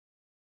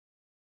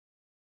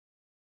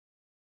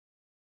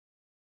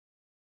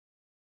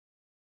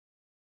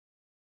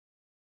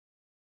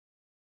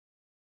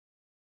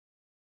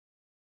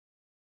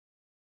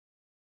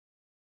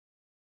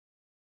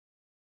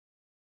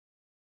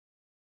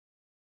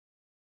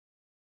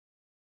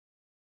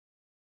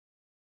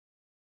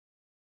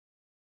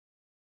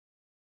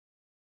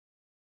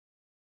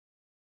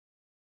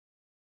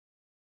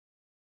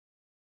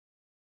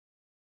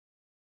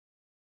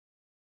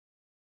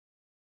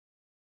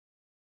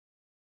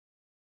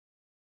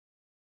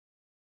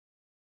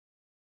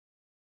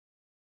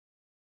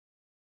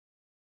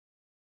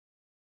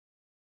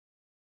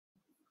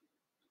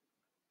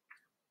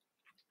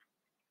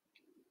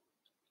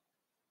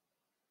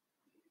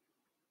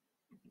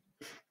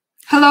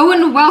Hello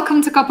and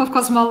welcome to Cup of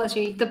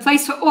Cosmology, the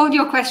place for all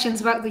your questions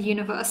about the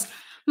universe.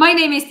 My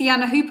name is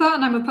Diana Hooper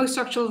and I'm a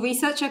postdoctoral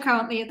researcher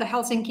currently at the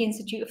Helsinki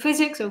Institute of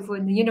Physics over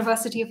in the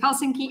University of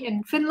Helsinki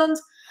in Finland.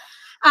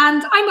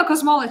 And I'm a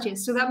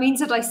cosmologist, so that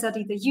means that I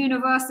study the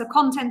universe, the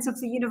contents of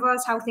the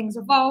universe, how things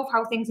evolve,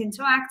 how things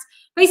interact,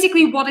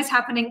 basically what is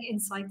happening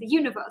inside the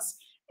universe.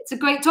 It's a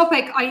great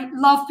topic. I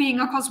love being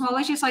a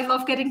cosmologist. I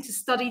love getting to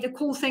study the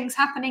cool things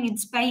happening in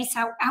space,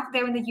 out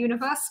there in the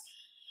universe.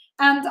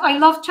 And I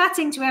love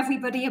chatting to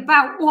everybody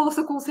about all of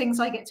the cool things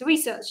I get to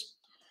research.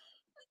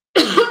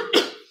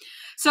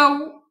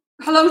 So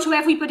hello to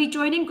everybody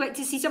joining. Great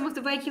to see some of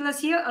the regulars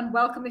here, and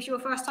welcome if you're a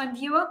first-time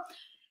viewer.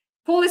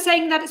 Paul is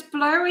saying that it's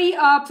blurry.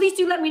 Please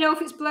do let me know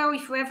if it's blurry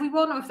for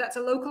everyone or if that's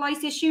a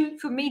localized issue.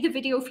 For me, the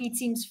video feed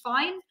seems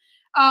fine.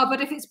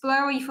 But if it's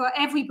blurry for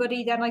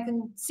everybody, then I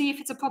can see if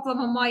it's a problem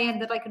on my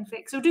end that I can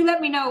fix. So do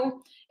let me know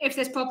if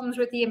there's problems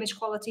with the image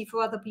quality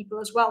for other people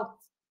as well.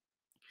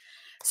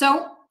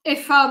 So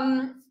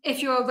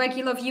if you're a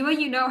regular viewer,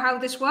 you know how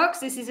this works.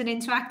 This is an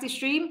interactive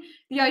stream.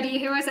 The idea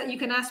here is that you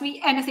can ask me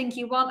anything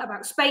you want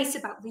about space,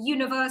 about the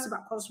universe,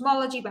 about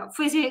cosmology, about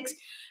physics,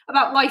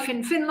 about life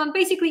in Finland,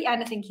 basically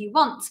anything you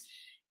want.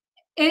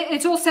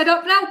 It's all set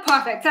up now.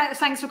 Perfect.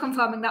 Thanks for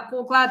confirming that,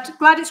 Paul.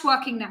 Glad it's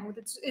working now.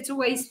 It's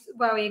always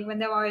worrying when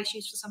there are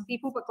issues for some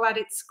people, but glad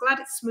it's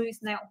smooth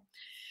now.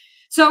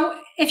 So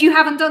if you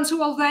haven't done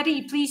so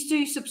already, please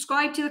do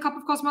subscribe to the Cup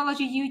of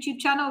Cosmology YouTube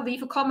channel,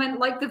 leave a comment,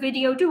 like the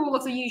video, do all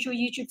of the usual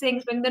YouTube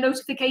things, ring the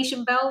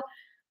notification bell.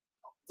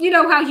 You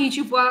know how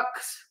YouTube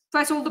works.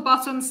 Press all the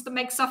buttons that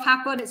make stuff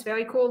happen. It's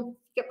very cool.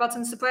 Get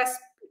buttons to press.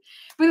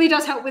 Really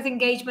does help with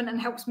engagement and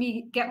helps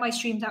me get my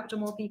streams out to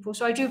more people.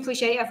 So I do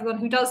appreciate everyone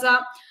who does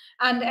that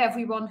and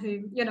everyone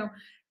who,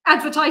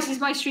 advertises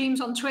my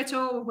streams on Twitter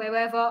or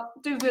wherever.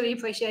 Do really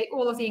appreciate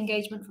all of the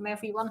engagement from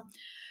everyone.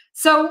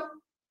 So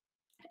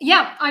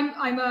yeah,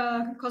 I'm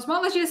a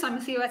cosmologist, I'm a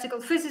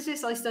theoretical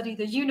physicist, I study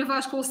the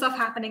universe, cool stuff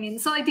happening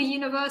inside the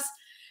universe,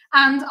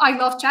 and I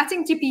love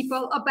chatting to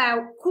people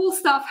about cool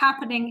stuff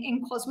happening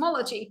in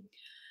cosmology.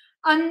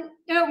 And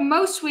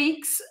most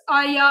weeks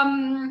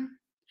I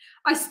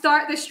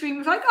start the stream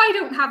with like, I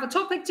don't have a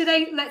topic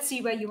today, let's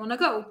see where you want to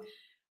go.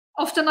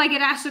 Often I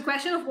get asked the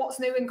question of what's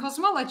new in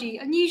cosmology,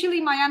 and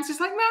usually my answer is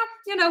like,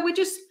 well, we're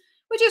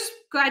just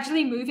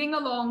gradually moving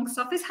along.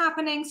 Stuff is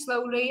happening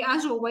slowly,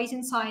 as always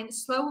in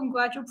science, slow and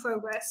gradual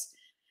progress.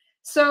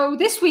 So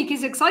this week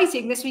is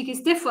exciting. This week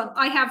is different.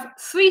 I have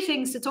 3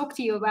 things to talk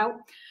to you about,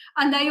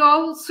 and they are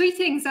all 3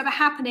 things that are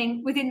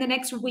happening within the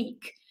next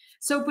week.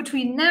 So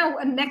between now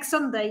and next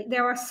Sunday,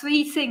 there are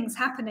 3 things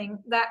happening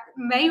that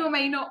may or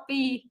may not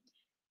be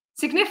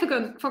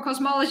significant for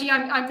cosmology.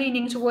 I'm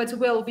leaning towards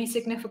will be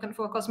significant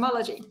for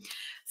cosmology.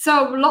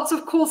 So lots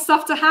of cool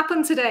stuff to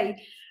happen today.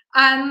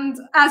 And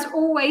as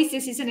always,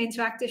 this is an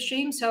interactive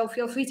stream, so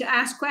feel free to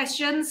ask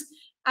questions.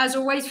 As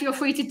always, feel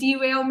free to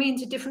derail me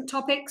into different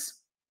topics.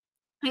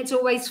 It's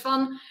always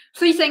fun.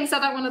 3 things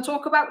that I want to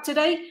talk about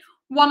today.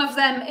 One of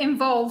them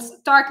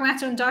involves dark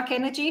matter and dark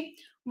energy.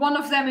 One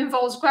of them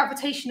involves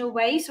gravitational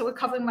waves, so we're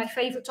covering my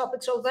favorite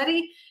topics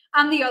already.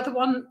 And the other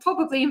one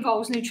probably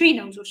involves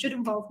neutrinos, or should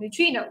involve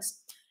neutrinos.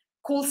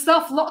 Cool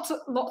stuff, lots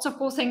of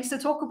cool things to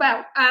talk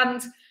about.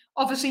 And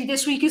obviously,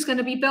 this week is going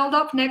to be build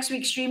up. Next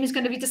week's stream is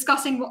going to be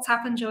discussing what's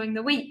happened during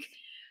the week.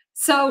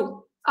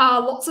 So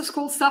lots of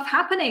cool stuff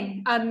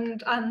happening,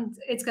 and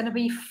it's going to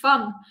be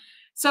fun.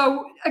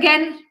 So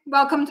again,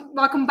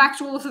 welcome back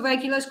to all of the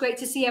regulars. Great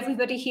to see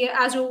everybody here.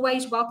 As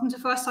always, welcome to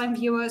first-time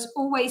viewers.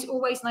 Always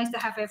nice to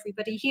have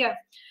everybody here.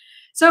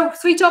 So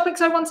 3 topics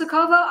I want to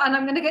cover, and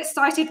I'm going to get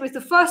started with the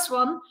first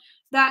one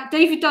that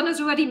David Dunn has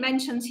already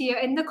mentioned here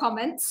in the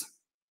comments.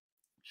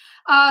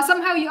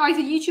 Somehow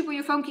either YouTube or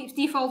your phone keeps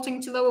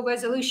defaulting to lower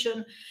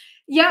resolution.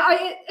 Yeah,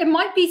 it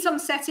might be some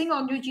setting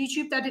on your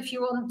YouTube that if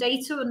you're on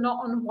data and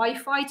not on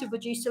Wi-Fi to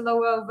reduce to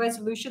lower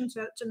resolution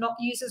to not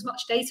use as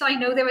much data. I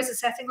know there is a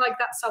setting like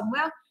that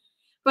somewhere,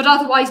 but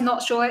otherwise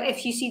not sure.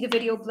 If you see the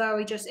video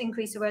blurry, just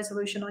increase the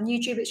resolution on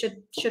YouTube. It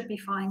should be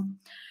fine.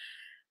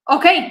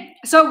 Okay,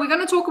 so we're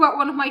going to talk about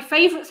one of my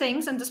favorite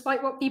things, and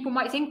despite what people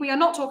might think, we are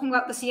not talking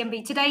about the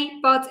CMB today,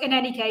 but in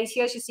any case,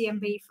 here's your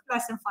CMB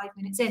less than 5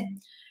 minutes in.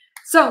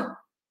 So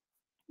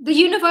the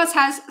universe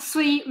has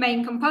 3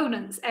 main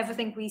components: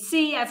 everything we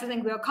see,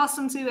 everything we're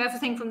accustomed to,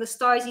 everything from the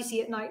stars you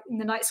see at night in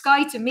the night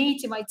sky to me,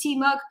 to my tea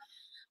mug.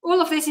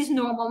 All of this is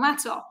normal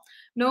matter.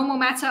 Normal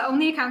matter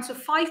only accounts for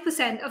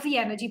 5% of the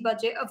energy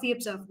budget of the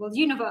observable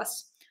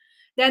universe.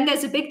 Then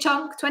there's a big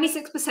chunk,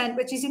 26%,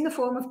 which is in the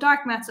form of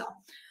dark matter.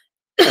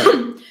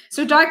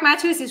 So dark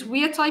matter is this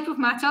weird type of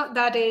matter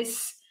that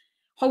is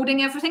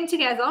holding everything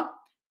together.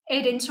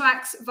 It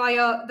interacts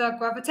via the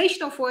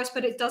gravitational force,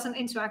 but it doesn't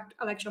interact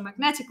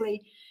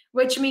electromagnetically,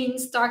 which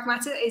means dark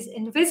matter is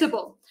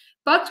invisible.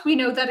 But we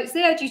know that it's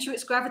there due to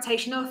its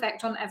gravitational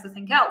effect on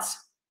everything else.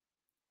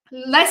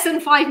 Less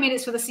than 5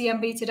 minutes for the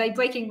CMB today,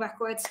 breaking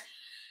records.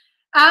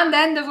 And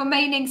then the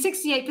remaining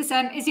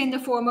 68% is in the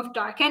form of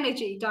dark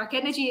energy. Dark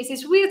energy is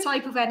this weird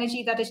type of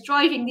energy that is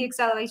driving the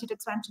accelerated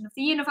expansion of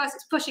the universe.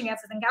 It's pushing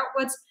everything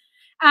outwards.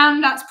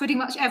 And that's pretty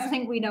much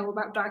everything we know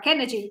about dark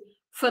energy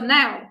for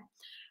now.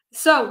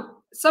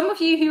 So some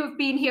of you who have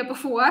been here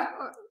before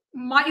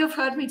might have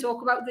heard me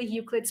talk about the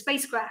Euclid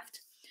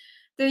spacecraft.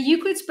 The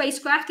Euclid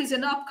spacecraft is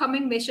an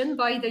upcoming mission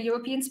by the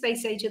European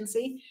Space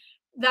Agency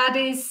that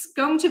is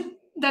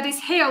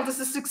hailed as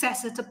a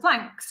successor to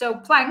Planck. So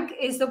Planck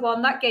is the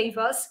one that gave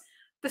us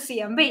the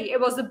CMB. It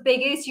was the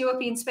biggest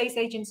European Space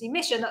Agency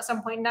mission. At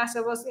some point,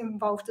 NASA was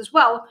involved as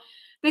well.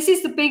 This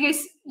is the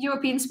biggest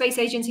European Space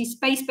Agency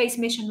space-based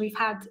mission we've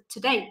had to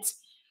date.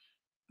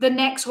 The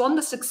next one,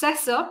 the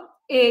successor,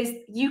 is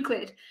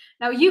Euclid.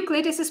 Now,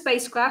 Euclid is a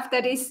spacecraft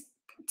that is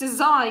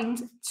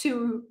designed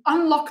to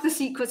unlock the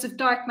secrets of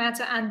dark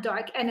matter and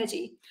dark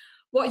energy.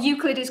 What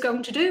Euclid is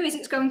going to do is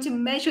it's going to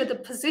measure the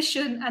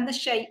position and the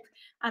shape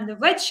and the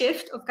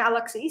redshift of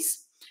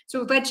galaxies.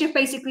 So redshift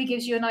basically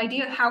gives you an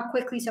idea of how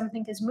quickly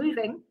something is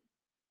moving.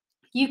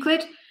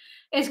 Euclid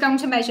is going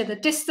to measure the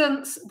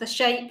distance, the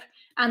shape,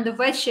 and the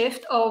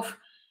redshift of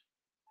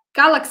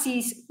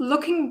galaxies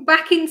looking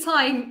back in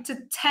time to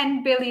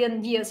 10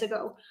 billion years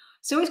ago.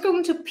 So it's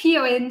going to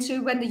peer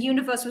into when the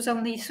universe was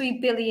only 3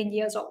 billion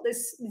years old.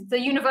 The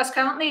universe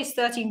currently is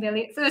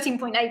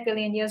 13.8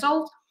 billion years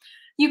old.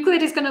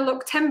 Euclid is going to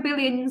look 10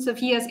 billions of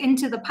years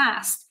into the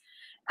past,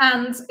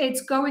 and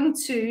it's going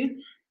to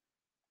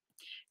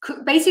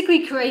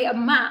basically create a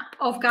map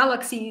of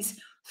galaxies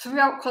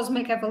throughout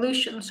cosmic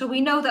evolution. So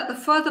we know that the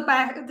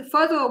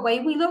further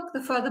away we look,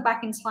 the further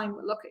back in time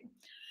we're looking.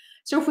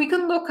 So if we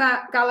can look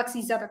at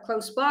galaxies that are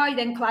close by,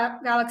 then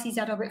galaxies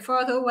that are a bit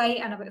further away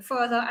and a bit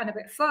further and a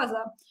bit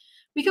further,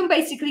 we can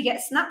basically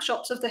get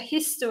snapshots of the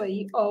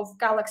history of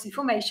galaxy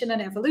formation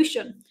and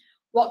evolution.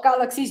 What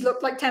galaxies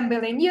looked like 10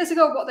 billion years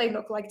ago, what they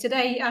look like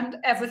today, and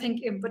everything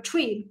in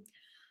between.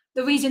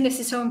 The reason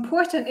this is so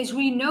important is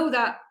we know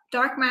that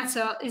dark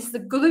matter is the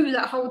glue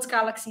that holds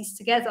galaxies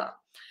together.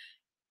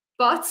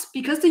 But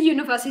because the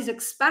universe is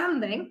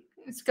expanding,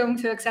 it's going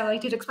through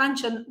accelerated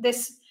expansion,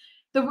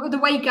 the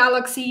way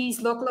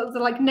galaxies look, the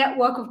like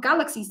network of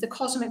galaxies, the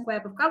cosmic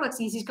web of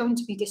galaxies is going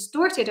to be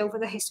distorted over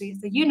the history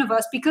of the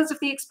universe because of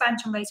the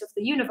expansion rate of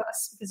the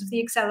universe, because of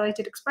the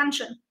accelerated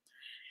expansion.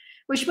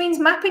 Which means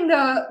mapping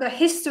the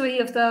history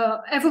of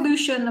the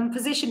evolution and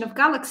position of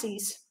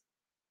galaxies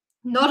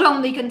not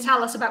only can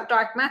tell us about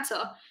dark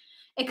matter,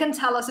 it can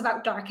tell us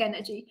about dark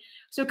energy.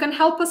 So it can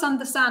help us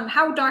understand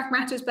how dark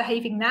matter is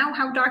behaving now,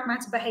 how dark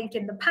matter behaved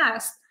in the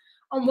past,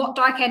 and what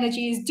dark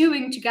energy is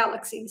doing to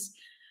galaxies.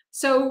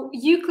 So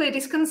Euclid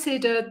is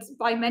considered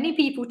by many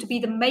people to be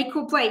the make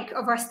or break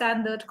of our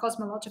standard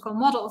cosmological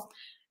model,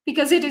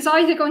 because it is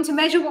either going to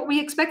measure what we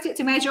expect it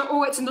to measure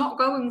or it's not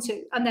going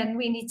to, and then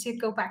we need to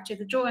go back to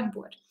the drawing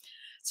board.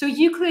 So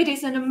Euclid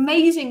is an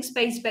amazing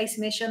space-based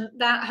mission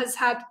that has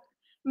had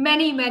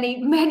many, many,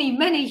 many,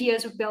 many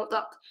years of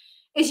build-up.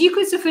 Is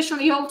Euclid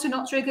sufficiently old to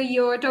not trigger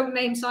your don't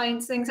name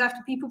science things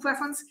after people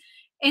preference?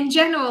 In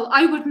general,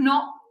 I would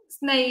not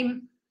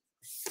name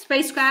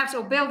spacecrafts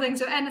or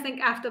buildings or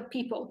anything after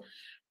people.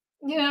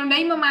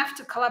 Name them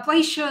after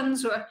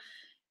collaborations or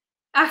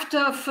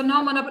after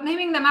phenomena, but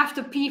naming them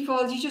after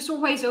people, you just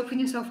always open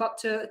yourself up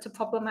to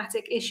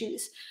problematic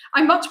issues.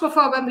 I much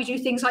prefer when we do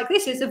things like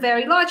this is a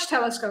very large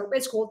telescope.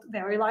 It's called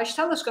Very Large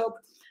Telescope.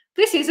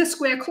 This is a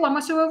square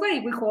kilometer array.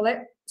 We call it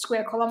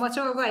Square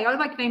Kilometer Array. I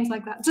like names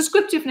like that.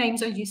 Descriptive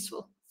names are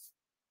useful.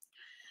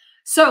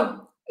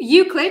 So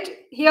Euclid,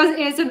 here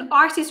is an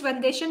artist's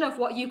rendition of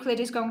what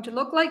Euclid is going to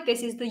look like.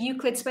 This is the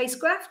Euclid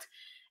spacecraft.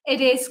 It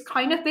is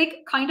kind of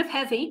big, kind of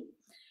heavy,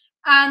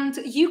 and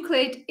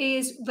Euclid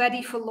is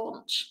ready for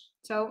launch.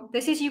 So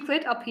this is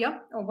Euclid up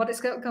here, or what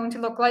it's going to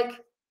look like,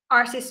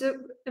 artist's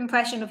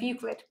impression of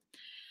Euclid.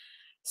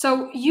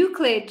 So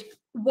Euclid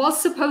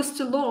was supposed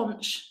to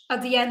launch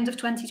at the end of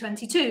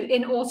 2022,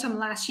 in autumn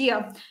last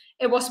year.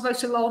 It was supposed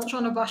to launch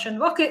on a Russian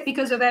rocket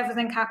because of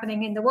everything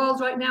happening in the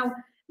world right now.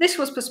 This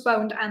was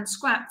postponed and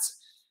scrapped,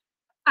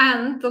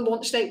 and the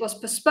launch date was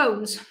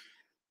postponed.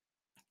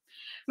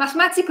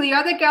 Mathematically,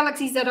 are there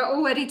galaxies that are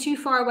already too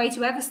far away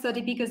to ever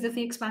study because of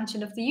the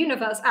expansion of the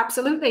universe?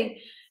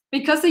 Absolutely.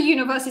 Because the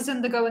universe is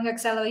undergoing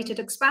accelerated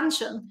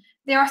expansion,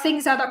 there are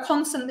things that are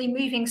constantly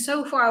moving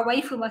so far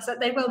away from us that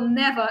they will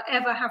never,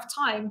 ever have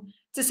time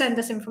to send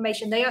us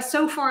information. They are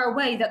so far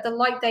away that the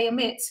light they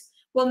emit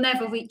will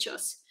never reach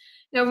us.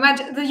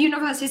 Imagine the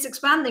universe is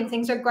expanding,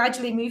 things are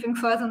gradually moving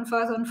further and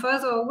further and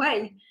further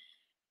away.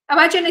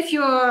 Imagine if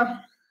you're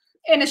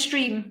in a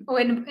stream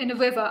or in a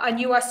river and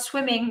you are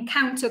swimming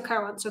counter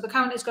current, so the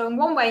current is going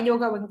one way and you're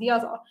going the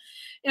other.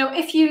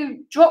 If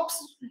you drop,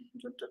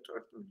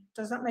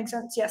 does that make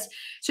sense? Yes.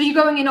 So you're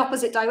going in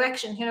opposite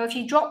direction. If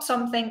you drop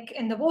something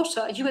in the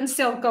water, you can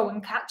still go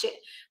and catch it.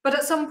 But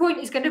at some point,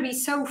 it's going to be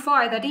so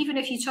far that even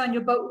if you turn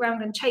your boat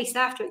around and chase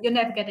after it, you're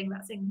never getting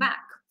that thing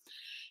back.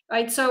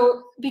 Right?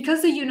 So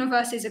because the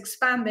universe is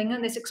expanding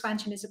and this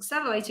expansion is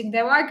accelerating,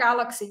 there are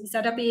galaxies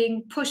that are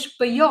being pushed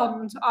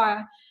beyond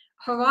our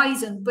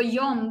horizon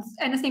beyond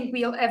anything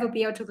we'll ever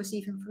be able to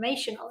receive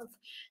information of.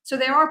 So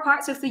there are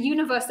parts of the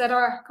universe that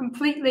are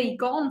completely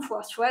gone for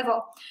us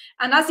forever.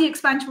 And as the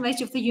expansion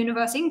rate of the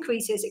universe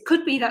increases, it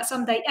could be that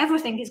someday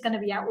everything is going to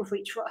be out of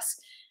reach for us.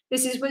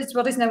 This is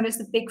what is known as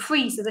the big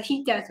freeze, or the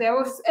heat death,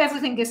 where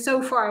everything is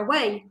so far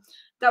away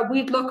that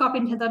we'd look up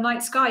into the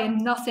night sky and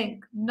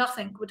nothing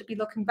would be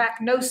looking back,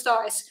 no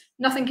stars,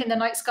 nothing in the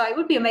night sky. It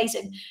would be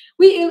amazing.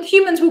 We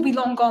humans will be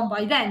long gone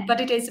by then,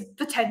 but it is a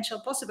potential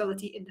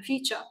possibility in the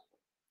future.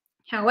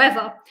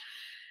 However,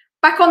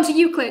 back onto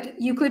Euclid.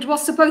 Euclid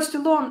was supposed to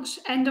launch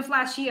end of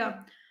last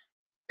year.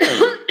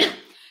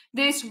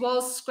 This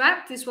was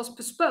scrapped, this was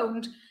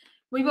postponed.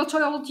 We were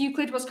told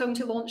Euclid was going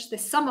to launch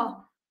this summer.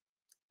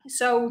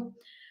 So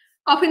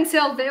up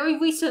until very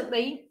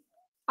recently,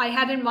 I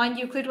had in mind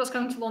Euclid was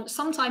going to launch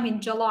sometime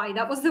in July.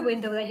 That was the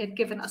window they had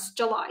given us,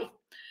 July.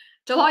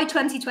 July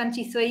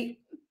 2023,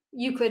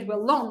 Euclid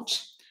will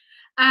launch.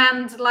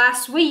 And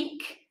last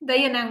week,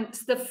 they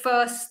announced the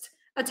first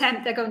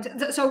attempt they're going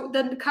to, so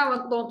the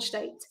current launch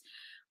date.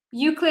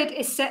 Euclid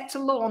is set to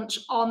launch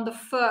on the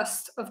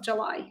 1st of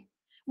July,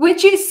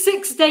 which is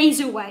 6 days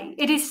away.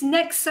 It is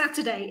next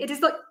Saturday. It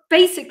is like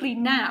basically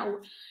now.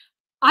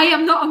 I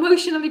am not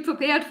emotionally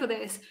prepared for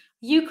this.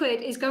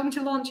 Euclid is going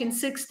to launch in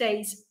 6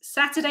 days,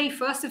 Saturday,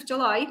 1st of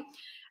July,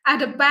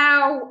 at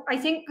about, I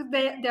think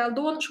their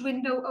launch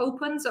window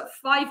opens at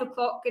 5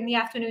 o'clock in the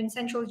afternoon,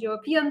 Central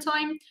European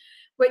time,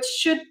 which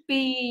should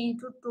be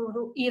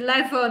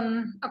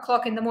 11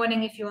 o'clock in the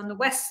morning if you're on the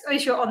west,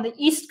 if you're on the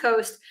East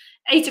Coast,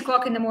 8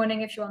 o'clock in the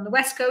morning if you're on the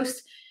West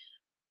Coast.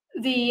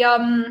 The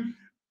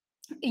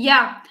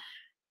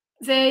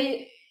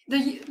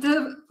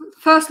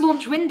first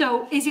launch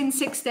window is in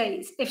 6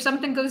 days. If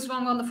something goes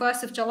wrong on the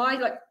 1st of July,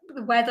 like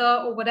the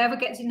weather or whatever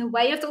gets in the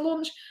way of the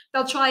launch,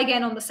 they'll try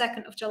again on the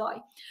 2nd of July.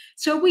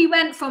 So we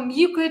went from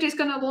Euclid is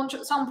going to launch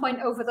at some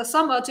point over the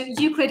summer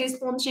to Euclid is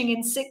launching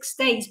in 6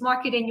 days.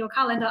 Mark it in your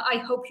calendar. I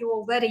hope you're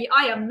all ready.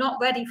 I am not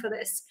ready for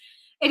this.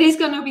 It is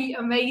going to be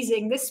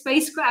amazing. This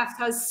spacecraft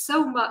has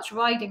so much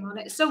riding on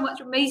it, so much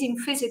amazing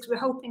physics we're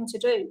hoping to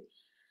do.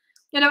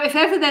 You know, if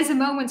ever there's a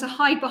moment to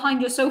hide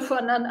behind your sofa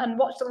and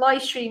watch the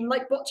live stream,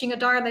 like watching a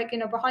Dalek, you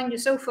know, behind your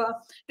sofa,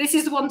 this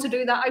is the one to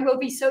do that. I will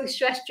be so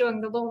stressed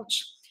during the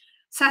launch.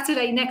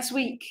 Saturday next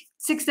week,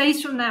 6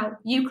 days from now,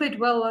 Euclid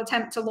will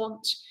attempt to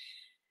launch.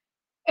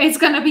 It's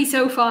going to be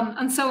so fun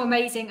and so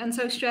amazing and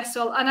so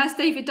stressful. And as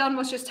David Dunn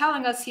was just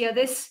telling us here,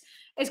 this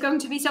is going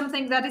to be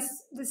something that is,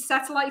 the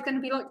satellite is going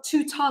to be like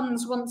 2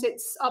 tons once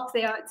it's up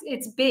there.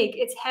 It's big,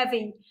 it's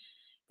heavy.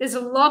 There's a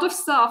lot of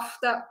stuff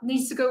that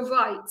needs to go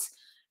right.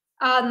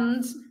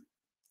 And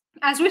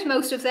as with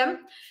most of them,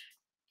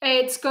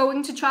 it's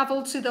going to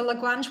travel to the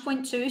Lagrange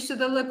point too. So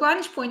the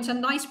Lagrange points are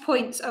nice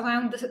points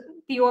around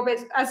the orbit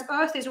as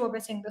Earth is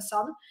orbiting the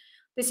sun.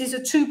 This is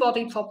a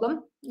two-body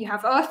problem. You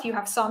have Earth, you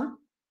have sun.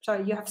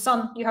 Sorry, you have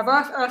sun, you have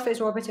Earth. Earth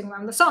is orbiting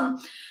around the sun.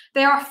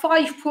 There are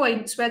 5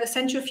 points where the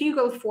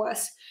centrifugal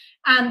force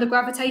and the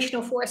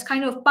gravitational force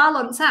kind of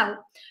balance out.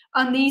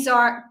 And these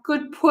are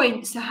good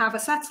points to have a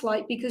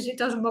satellite because it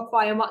doesn't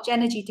require much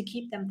energy to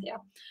keep them there.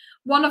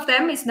 One of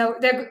them is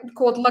they're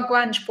called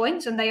Lagrange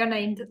points, and they are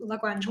named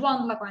Lagrange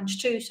 1,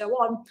 Lagrange 2, so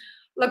on.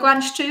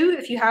 Lagrange 2,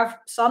 if you have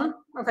sun,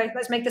 okay,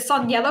 let's make the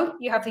sun yellow,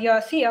 you have the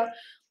Earth here.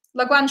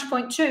 Lagrange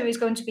point 2 is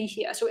going to be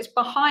here, so it's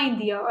behind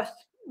the Earth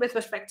with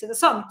respect to the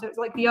sun. So it's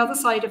like the other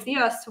side of the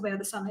Earth to where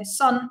the sun is.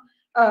 Sun,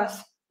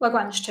 Earth,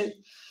 Lagrange 2.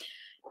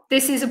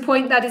 This is a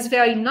point that is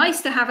very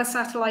nice to have a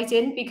satellite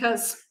in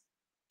because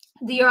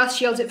the Earth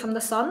shields it from the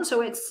sun,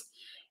 so it's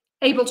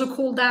able to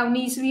cool down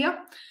easier.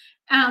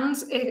 And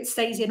it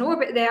stays in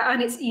orbit there,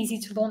 and it's easy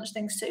to launch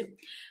things too.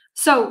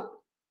 So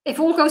if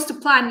all goes to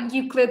plan,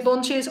 Euclid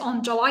launches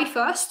on July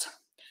 1st.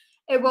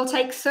 It will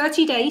take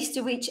 30 days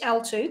to reach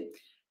L2.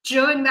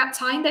 During that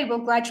time, they will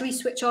gradually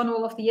switch on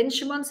all of the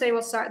instruments. They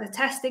will start the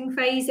testing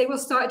phase. They will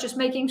start just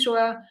making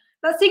sure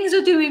that things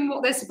are doing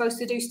what they're supposed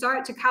to do,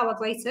 start to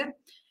calibrate it.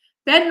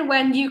 Then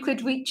when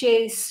Euclid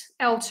reaches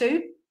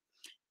L2,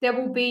 there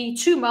will be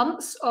 2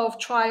 months of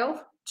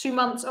trial, 2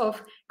 months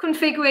of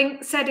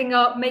configuring, setting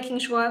up, making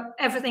sure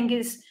everything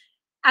is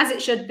as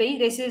it should be.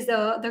 This is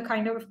the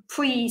kind of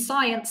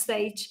pre-science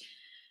stage.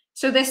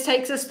 So this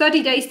takes us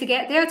 30 days to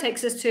get there,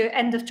 takes us to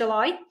end of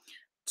July.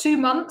 2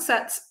 months,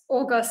 that's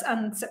August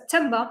and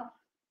September,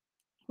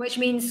 which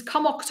means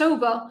come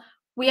October,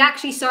 we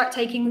actually start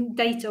taking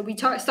data. We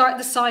start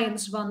the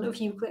science run of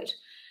Euclid.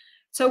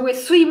 So we're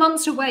 3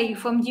 months away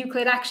from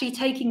Euclid actually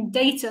taking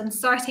data and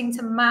starting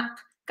to map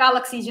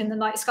galaxies in the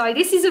night sky.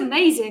 This is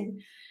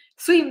amazing.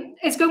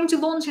 It's going to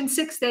launch in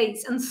 6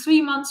 days, and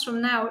 3 months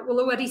from now, it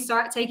will already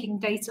start taking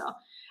data.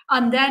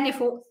 And then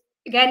if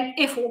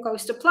all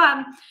goes to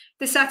plan,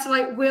 the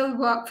satellite will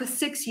work for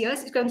 6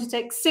 years. It's going to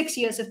take 6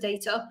 years of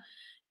data.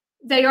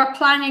 They are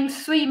planning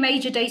 3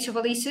 major data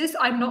releases.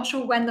 I'm not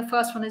sure when the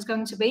first one is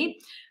going to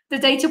be. The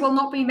data will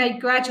not be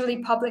made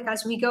gradually public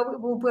as we go. It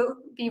will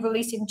be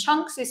released in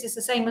chunks. This is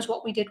the same as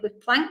what we did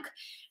with Planck.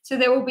 So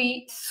there will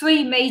be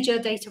 3 major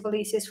data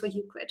releases for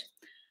Euclid.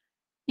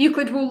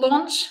 Euclid will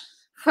launch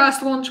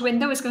first launch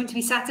window is going to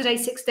be Saturday,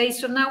 6 days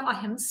from now.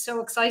 I am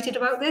so excited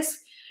about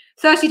this.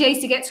 30 days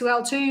to get to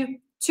L2,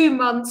 2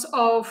 months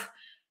of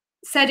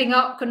setting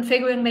up,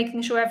 configuring,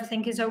 making sure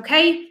everything is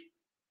okay.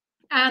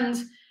 And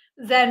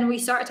then we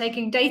start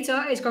taking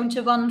data. It's going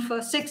to run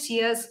for 6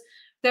 years.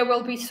 There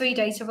will be 3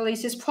 data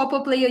releases,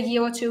 probably a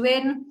year or two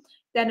in,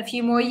 then a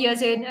few more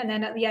years in, and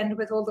then at the end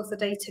with all of the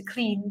data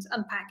cleaned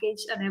and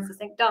packaged and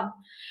everything done.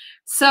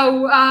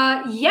 So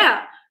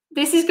yeah,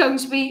 this is going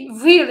to be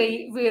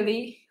really,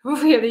 really,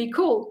 really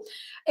cool.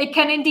 It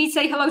can indeed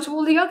say hello to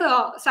all the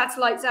other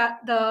satellites at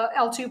the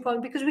L2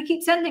 point, because we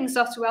keep sending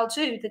stuff to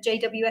L2. The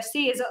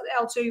JWST is at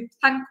L2,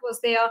 Planck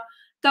was there,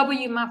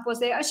 WMAP was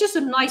there. It's just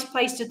a nice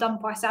place to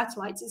dump our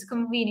satellites. It's a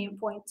convenient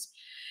point.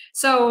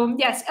 So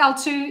yes,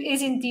 L2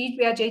 is indeed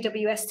where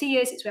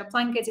JWST is, it's where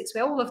Planck is, it's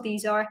where all of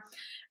these are.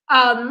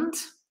 And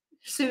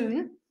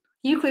soon,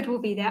 Euclid will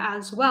be there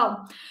as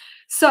well.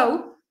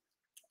 So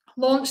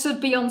launch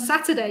should be on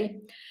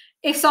Saturday.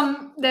 If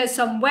there's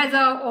some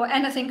weather or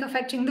anything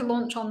affecting the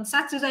launch on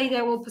Saturday,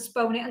 they will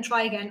postpone it and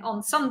try again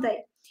on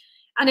Sunday.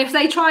 And if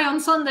they try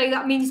on Sunday,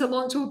 that means the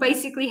launch will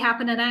basically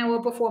happen an hour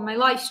before my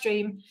live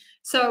stream.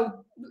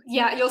 So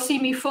yeah, you'll see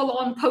me full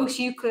on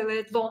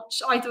post-Euclid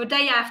launch, either a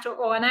day after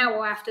or an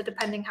hour after,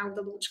 depending how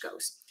the launch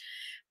goes.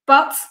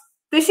 But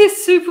this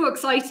is super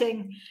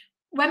exciting.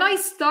 When I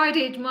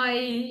started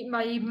my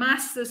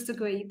master's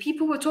degree,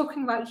 people were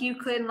talking about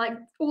Euclid and like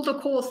all the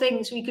cool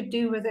things we could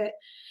do with it.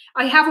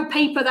 I have a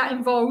paper that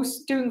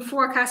involves doing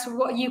forecasts of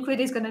what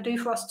Euclid is going to do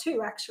for us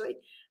too, actually.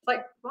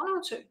 Like 1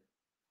 or 2.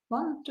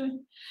 1, 2.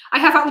 I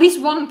have at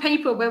least one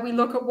paper where we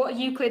look at what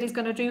Euclid is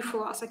going to do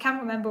for us. I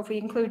can't remember if we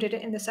included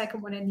it in the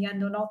second one in the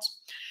end or not.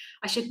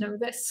 I should know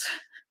this.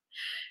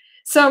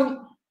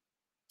 So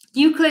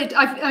Euclid,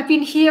 I've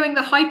been hearing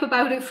the hype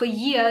about it for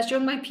years.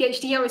 During my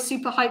PhD, I was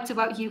super hyped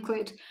about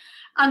Euclid.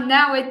 And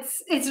now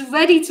it's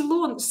ready to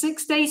launch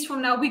 6 days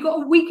from now. We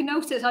got a week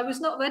notice. I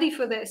was not ready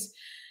for this.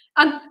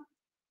 And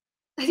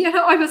you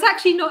know, I was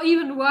actually not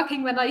even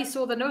working when I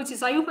saw the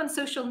notice. I opened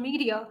social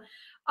media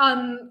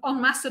on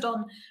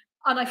Mastodon,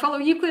 and I follow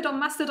Euclid on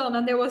Mastodon,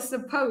 and there was the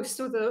post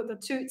or the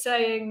tweet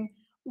saying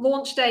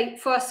launch date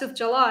 1st of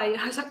July.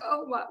 I was like,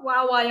 oh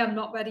wow, I am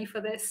not ready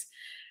for this.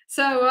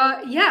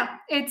 So yeah,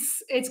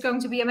 it's going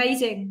to be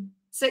amazing.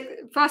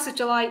 1st of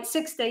July,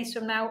 6 days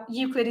from now,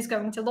 Euclid is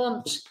going to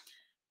launch,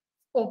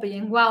 all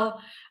being well.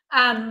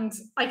 And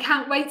I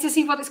can't wait to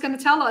see what it's going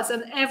to tell us.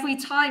 And every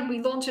time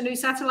we launch a new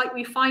satellite,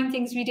 we find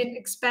things we didn't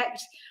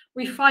expect.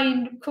 We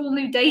find cool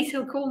new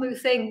data, cool new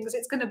things.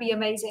 It's going to be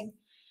amazing.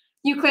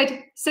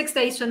 Euclid, 6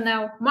 days from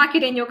now. Mark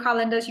it in your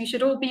calendars. You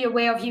should all be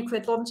aware of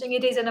Euclid launching.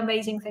 It is an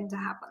amazing thing to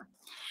happen.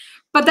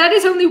 But that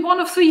is only one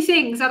of 3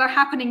 things that are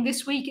happening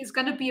this week. It's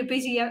going to be a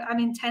busy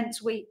and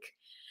intense week.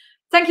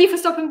 Thank you for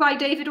stopping by,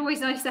 David. Always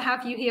nice to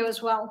have you here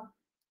as well.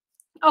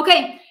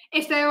 Okay,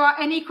 if there are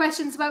any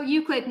questions about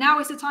Euclid, now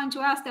is the time to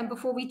ask them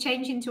before we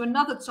change into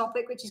another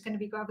topic, which is going to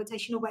be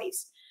gravitational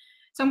waves.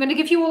 So I'm going to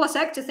give you all a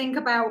sec to think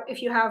about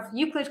if you have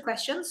Euclid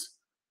questions.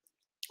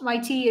 My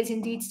tea is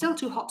indeed still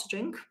too hot to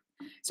drink.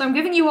 So I'm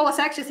giving you all a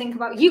sec to think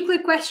about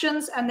Euclid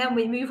questions, and then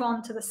we move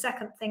on to the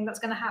second thing that's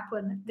going to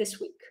happen this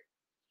week.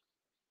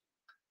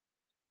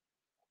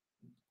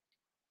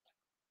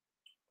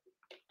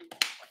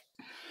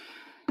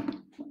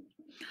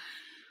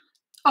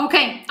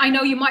 Okay, I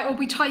know you might all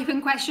be typing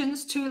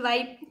questions, too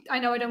late. I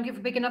know I don't give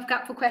a big enough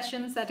gap for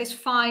questions. That is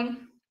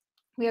fine.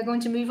 We are going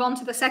to move on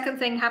to the second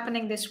thing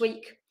happening this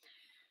week.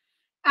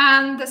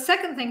 And the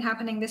second thing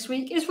happening this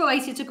week is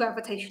related to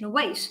gravitational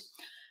waves.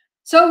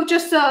 So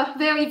just a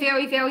very,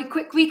 very, very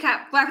quick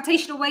recap.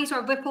 Gravitational waves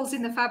are ripples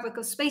in the fabric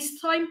of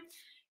space-time.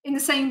 In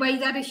the same way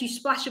that if you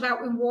splash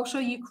about in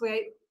water, you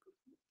create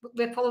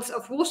ripples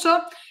of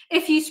water.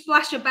 If you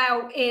splash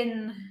about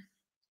in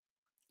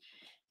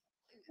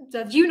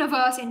the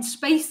universe, in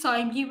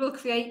space-time, you will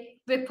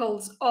create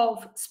ripples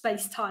of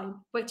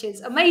space-time, which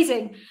is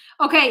amazing.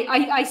 Okay,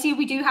 I see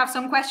we do have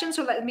some questions,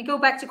 so let me go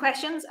back to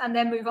questions and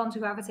then move on to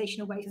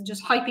gravitational waves and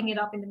just hyping it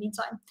up in the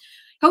meantime.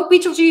 Hope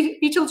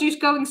Betelgeuse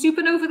going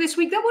supernova this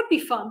week. That would be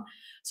fun.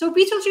 So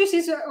Betelgeuse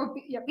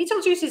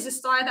is a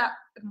star that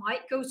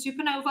might go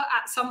supernova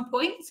at some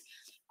point,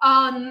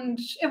 and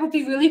it would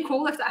be really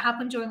cool if that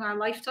happened during our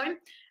lifetime.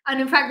 And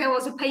in fact, there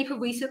was a paper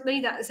recently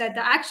that said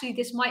that actually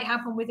this might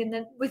happen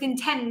within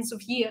tens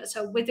of years,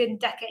 so within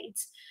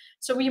decades.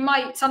 So we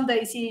might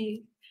someday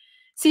see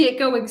it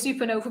going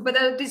supernova, but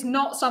that is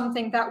not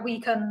something that we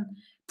can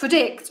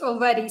predict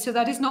already. So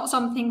that is not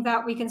something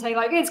that we can say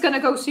like it's going to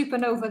go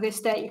supernova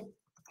this day.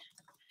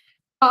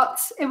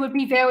 But it would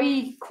be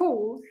very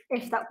cool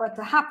if that were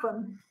to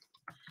happen.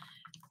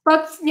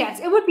 But yes,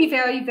 it would be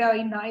very,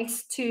 very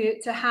nice to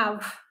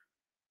have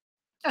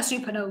a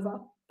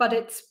supernova, but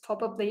it's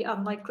probably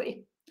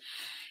unlikely.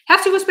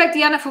 Have to respect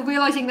Deanna for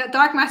realizing that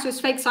dark matter is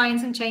fake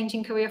science and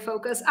changing career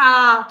focus.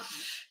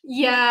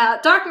 Yeah,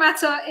 dark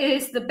matter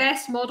is the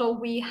best model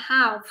we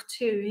have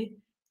to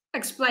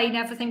explain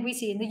everything we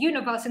see in the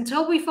universe.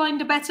 Until we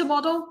find a better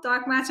model,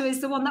 dark matter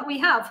is the one that we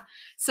have.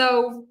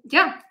 So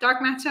yeah,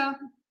 dark matter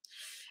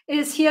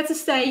is here to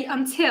stay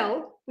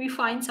until we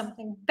find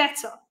something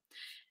better.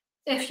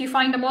 If you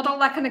find a model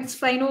that can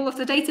explain all of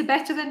the data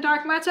better than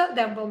dark matter,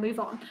 then we'll move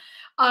on.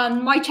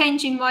 My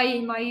changing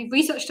my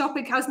research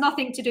topic has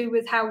nothing to do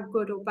with how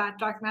good or bad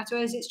dark matter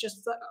is. It's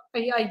just that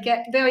I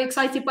get very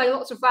excited by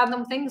lots of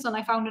random things, and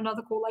I found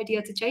another cool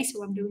idea to chase,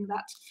 so I'm doing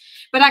that.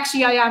 But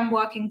actually, I am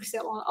working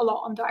still a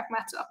lot on dark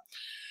matter.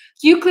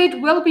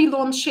 Euclid will be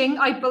launching,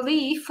 I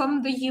believe,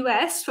 from the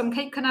US, from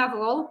Cape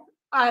Canaveral.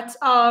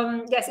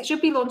 Yes, it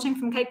should be launching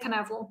from Cape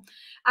Canaveral,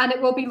 and it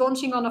will be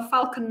launching on a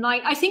Falcon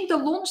 9. I think the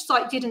launch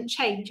site didn't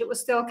change; it was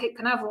still Cape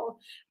Canaveral,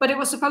 but it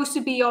was supposed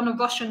to be on a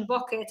Russian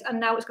rocket, and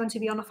now it's going to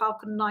be on a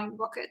Falcon 9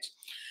 rocket.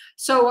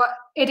 So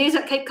it is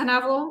at Cape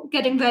Canaveral,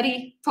 getting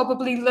ready,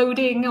 probably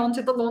loading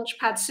onto the launch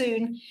pad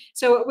soon.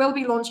 So it will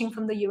be launching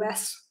from the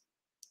US,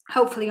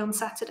 hopefully on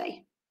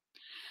Saturday.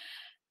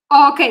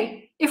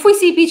 Okay, if we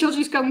see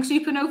Betelgeuse going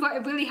supernova,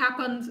 it really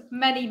happened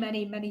many,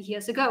 many, many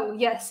years ago.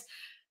 Yes.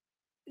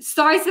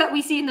 Stars that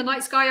we see in the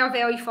night sky are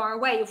very far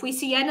away. If we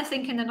see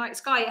anything in the night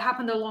sky, it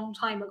happened a long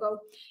time ago.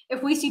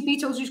 If we see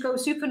Betelgeuse go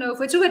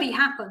supernova, it's already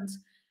happened.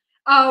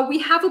 We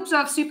have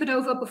observed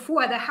supernova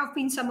before. There have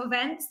been some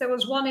events. There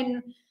was one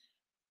in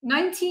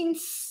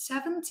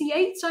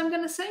 1978, I'm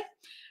going to say.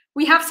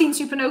 We have seen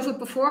supernova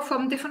before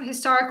from different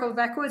historical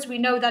records. We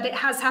know that it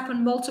has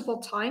happened multiple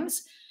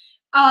times.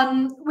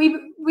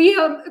 We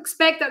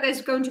expect that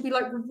there's going to be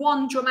like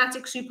one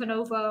dramatic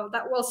supernova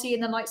that we'll see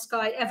in the night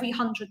sky every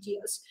 100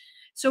 years.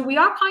 So we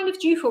are kind of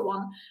due for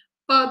one,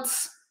 but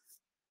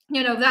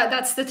you know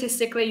that's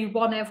statistically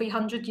one every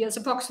 100 years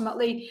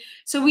approximately.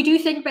 So we do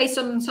think, based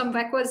on some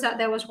records, that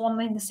there was one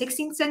in the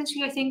 16th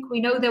century. I think we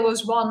know there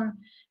was one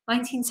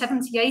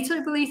 1978,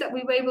 I believe, that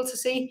we were able to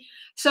see.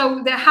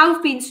 So there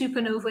have been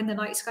supernova in the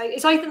night sky.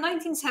 It's either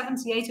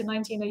 1978 or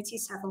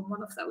 1987,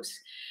 one of those.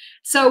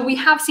 So we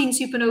have seen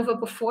supernova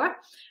before.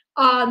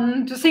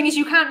 The thing is,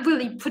 you can't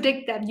really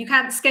predict them. You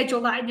can't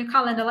schedule that in your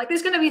calendar. Like,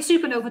 there's going to be a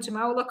supernova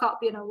tomorrow. Look up,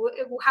 you know,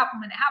 it will happen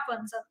when it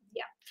happens. And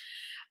yeah.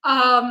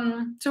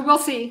 So we'll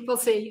see.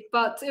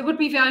 But it would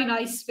be very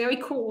nice, very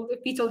cool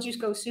if Betelgeuse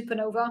goes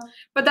supernova.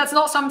 But that's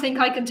not something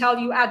I can tell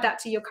you. Add that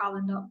to your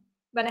calendar.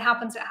 When it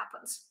happens, it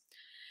happens.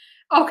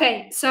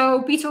 Okay,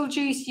 so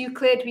Betelgeuse,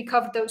 Euclid, we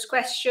covered those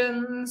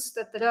questions.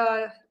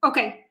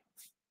 Okay,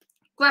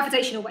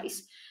 gravitational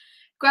waves.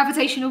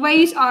 Gravitational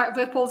waves are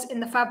ripples in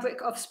the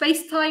fabric of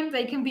space-time.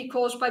 They can be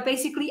caused by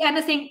basically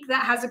anything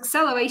that has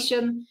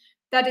acceleration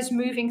that is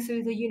moving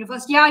through the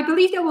universe. Yeah, I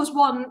believe there was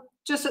one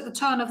just at the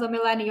turn of the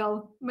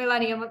millennium,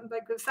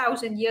 like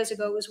 1,000 years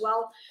ago as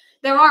well.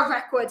 There are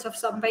records of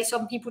some based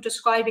on people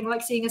describing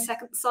like seeing a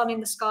second sun in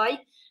the sky.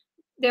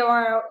 There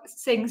are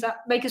things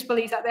that make us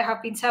believe that there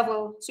have been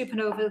several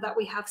supernovae that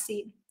we have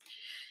seen.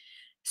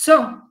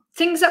 So,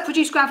 things that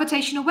produce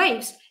gravitational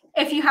waves.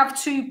 If you have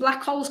two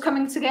black holes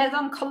coming together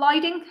and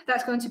colliding,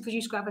 that's going to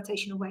produce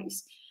gravitational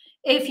waves.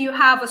 If you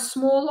have a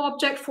small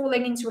object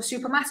falling into a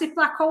supermassive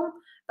black hole,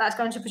 that's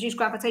going to produce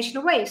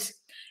gravitational waves.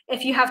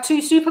 If you have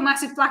two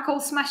supermassive black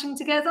holes smashing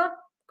together,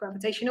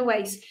 gravitational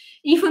waves.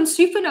 Even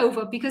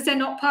supernova, because they're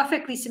not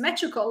perfectly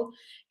symmetrical,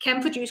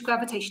 can produce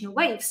gravitational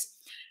waves.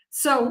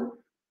 So,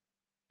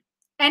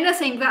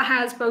 anything that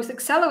has both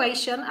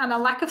acceleration and a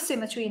lack of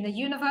symmetry in the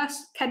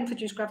universe can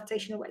produce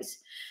gravitational waves.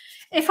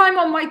 If I'm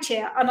on my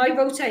chair and I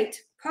rotate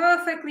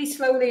perfectly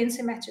slowly and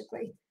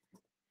symmetrically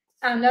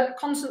and at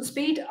constant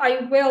speed,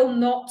 I will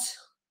not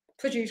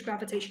produce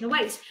gravitational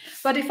waves.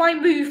 But if I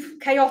move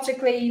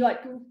chaotically,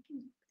 like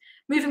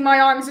moving my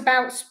arms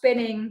about,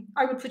 spinning,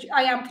 I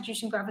am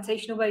producing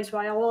gravitational waves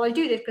while I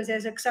do this, because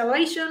there's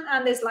acceleration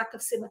and there's lack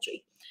of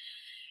symmetry.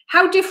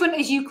 How different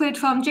is Euclid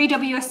from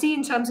JWST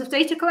in terms of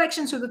data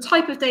collection? So the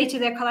type of data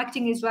they're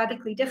collecting is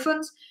radically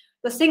different.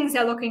 The things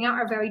they're looking at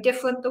are very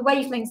different. The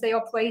wavelengths they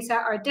operate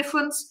at are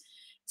different.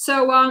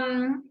 So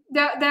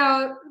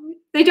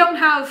they don't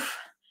have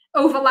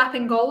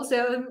overlapping goals.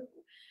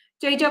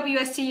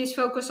 JWST is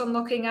focused on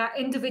looking at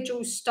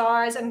individual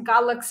stars and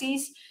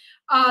galaxies.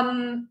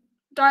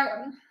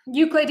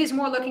 Euclid is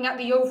more looking at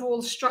the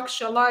overall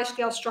structure,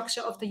 large-scale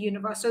structure of the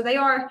universe. So they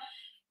are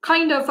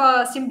kind of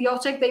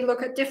symbiotic. They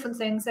look at different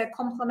things. They're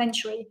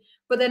complementary,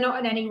 but they're not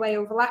in any way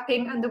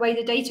overlapping. And the way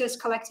the data is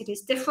collected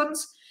is different.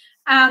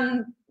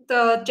 And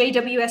the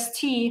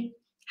JWST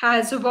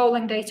has a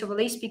rolling data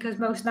release, because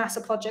most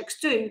NASA projects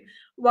do,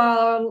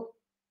 while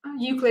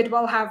Euclid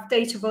will have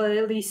data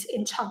release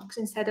in chunks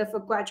instead of a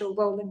gradual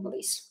rolling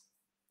release.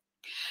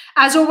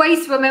 As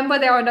always, remember,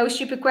 there are no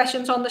stupid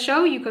questions on the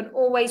show. You can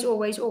always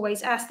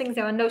ask things.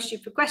 There are no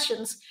stupid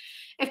questions.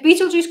 If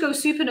Betelgeuse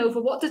goes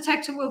supernova, what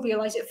detector will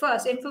realize it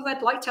first?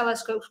 Infrared, light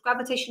telescopes,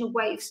 gravitational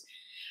waves.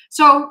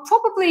 So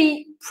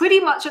probably pretty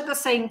much at the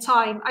same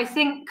time. I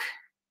think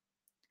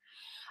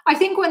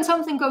when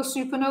something goes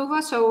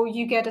supernova, so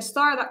you get a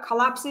star that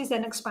collapses,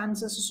 then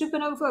expands as a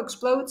supernova,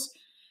 explodes,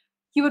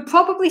 you would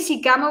probably see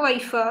gamma ray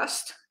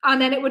first,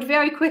 and then it would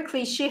very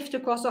quickly shift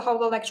across the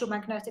whole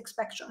electromagnetic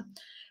spectrum.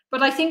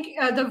 But I think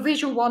the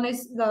visual one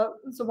is the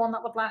one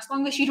that would last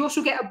longest. You'd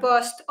also get a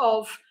burst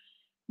of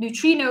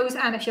neutrinos,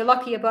 and if you're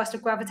lucky, a burst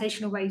of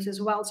gravitational waves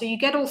as well. So you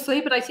get all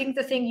three, but I think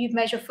the thing you'd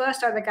measure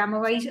first are the gamma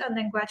rays and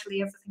then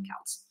gradually everything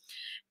else.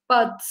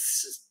 But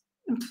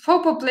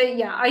probably,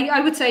 yeah,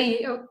 I would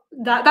say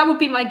that would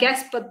be my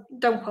guess, but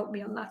don't quote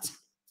me on that.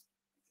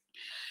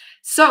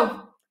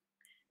 So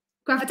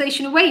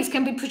gravitational waves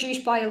can be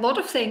produced by a lot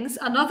of things.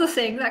 Another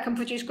thing that can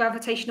produce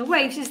gravitational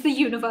waves is the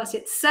universe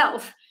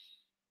itself.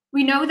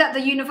 We know that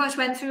the universe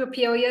went through a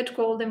period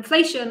called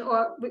inflation,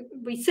 or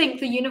we think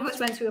the universe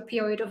went through a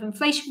period of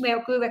inflation where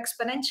it grew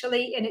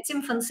exponentially in its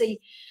infancy.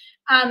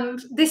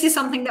 And this is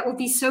something that would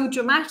be so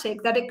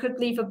dramatic that it could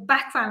leave a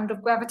background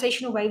of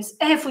gravitational waves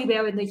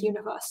everywhere in the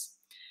universe.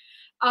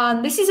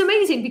 And this is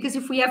amazing because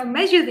if we ever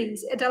measure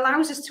these, it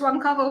allows us to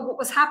uncover what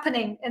was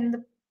happening in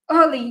the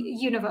early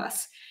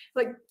universe,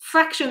 like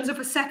fractions of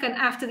a second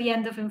after the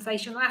end of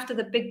inflation, or after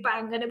the Big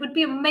Bang. And it would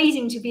be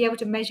amazing to be able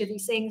to measure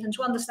these things and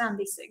to understand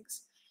these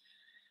things.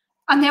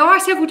 And there are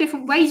several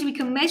different ways we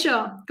can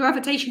measure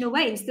gravitational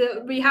waves.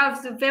 We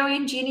have the very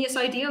ingenious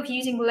idea of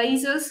using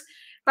lasers,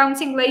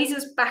 bouncing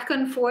lasers back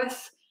and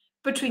forth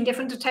between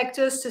different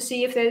detectors to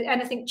see if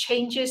anything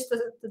changes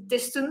the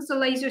distance the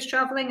laser is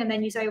traveling. And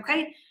then you say,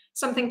 okay,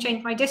 something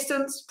changed my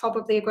distance,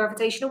 probably a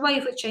gravitational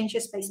wave that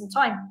changes space and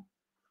time.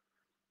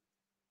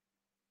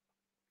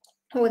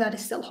 Oh, that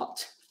is still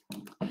hot.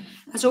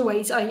 As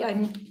always, I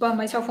burn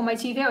myself on my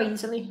tea very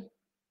easily.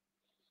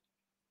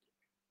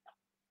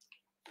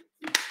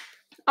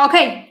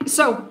 Okay,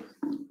 so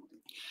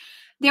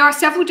there are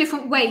several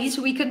different ways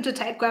we can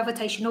detect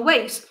gravitational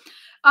waves.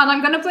 And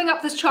I'm going to bring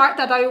up this chart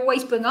that I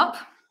always bring up.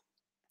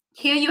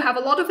 Here you have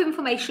a lot of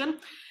information.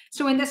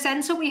 So in the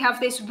center, we have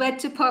this red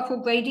to purple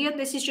gradient.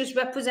 This is just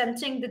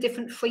representing the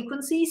different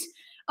frequencies.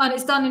 And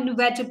it's done in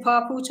red to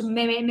purple to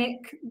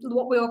mimic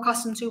what we're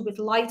accustomed to with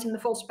light and the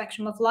full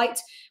spectrum of light.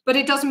 But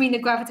it doesn't mean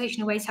that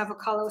gravitational waves have a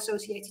color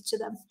associated to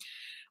them.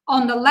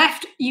 On the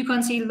left, you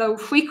can see low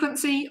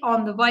frequency.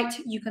 On the right,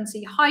 you can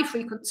see high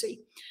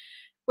frequency.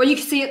 What you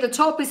can see at the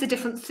top is the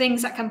different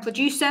things that can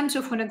produce them.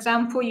 So for an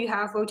example, you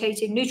have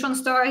rotating neutron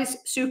stars,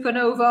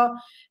 supernova.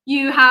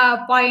 You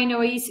have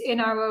binaries in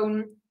our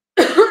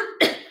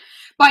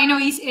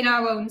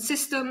own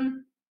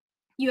system.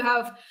 You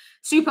have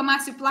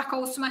supermassive black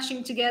holes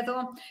smashing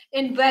together.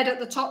 In red at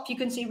the top, you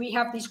can see we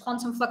have these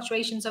quantum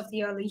fluctuations of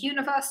the early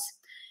universe.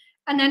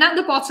 And then at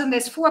the bottom,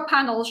 there's 4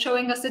 panels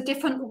showing us the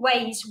different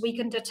ways we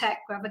can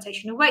detect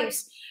gravitational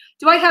waves.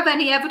 Do I have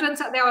any evidence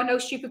that there are no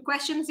stupid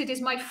questions? It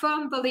is my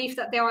firm belief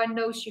that there are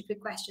no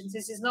stupid questions.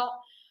 This is not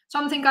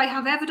something I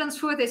have evidence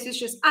for. This is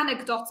just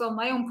anecdotal.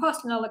 My own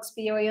personal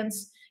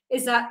experience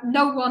is that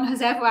no one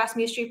has ever asked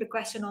me a stupid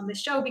question on this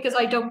show, because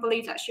I don't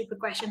believe that stupid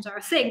questions are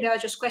a thing. There are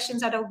just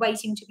questions that are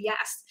waiting to be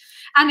asked.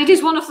 And it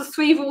is one of the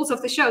 3 rules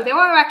of the show. There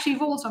are actually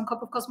rules on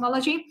Cup of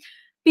Cosmology.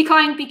 Be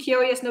kind, be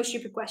curious, no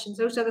stupid questions.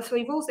 Those are the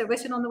 3 rules. They're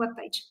written on the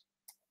webpage.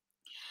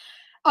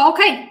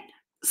 Okay,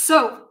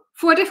 so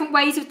 4 different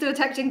ways of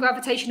detecting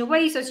gravitational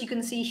waves, as you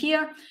can see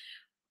here.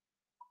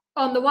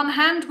 On the one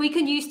hand, we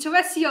can use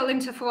terrestrial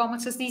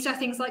interferometers. These are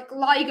things like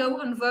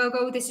LIGO and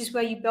Virgo. This is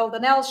where you build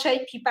an L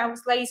shape, you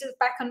bounce lasers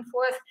back and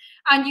forth,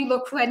 and you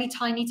look for any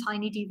tiny,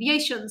 tiny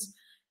deviations.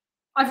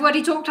 I've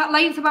already talked at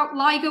length about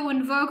LIGO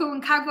and Virgo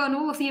and Kagra and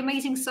all of the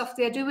amazing stuff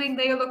they're doing.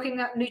 They are looking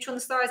at neutron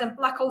stars and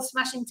black holes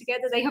smashing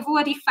together. They have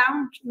already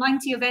found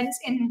 90 events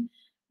in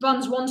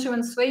runs 1, 2,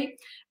 and 3,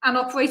 and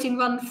Operation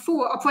Run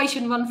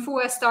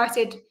 4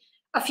 started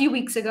a few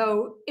weeks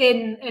ago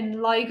in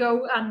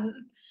LIGO, and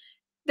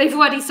they've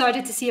already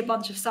started to see a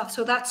bunch of stuff,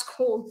 so that's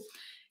cool.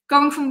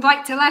 Going from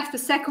right to left, the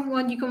second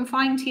one you can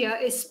find here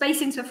is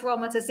space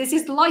interferometers. This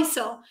is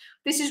LISA.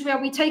 This is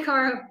where we take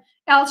our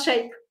L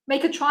shape,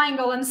 make a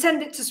triangle, and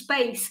send it to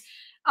space.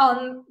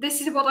 This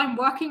is what I'm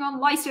working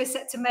on. LISA is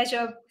set to measure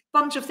a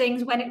bunch of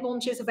things when it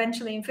launches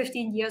eventually in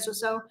 15 years or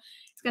so.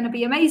 It's going to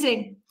be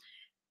amazing.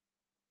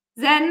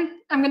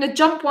 Then I'm going to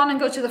jump one and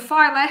go to the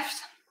far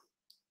left.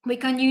 We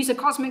can use a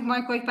cosmic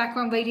microwave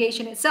background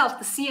radiation itself.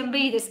 The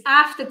CMB, this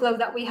afterglow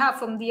that we have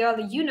from the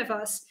early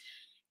universe,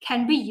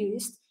 can be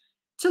used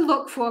to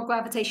look for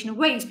gravitational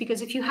waves,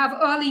 because if you have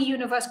early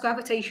universe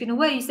gravitational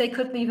waves, they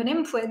could leave an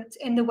imprint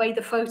in the way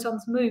the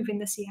photons move in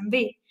the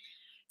CMB.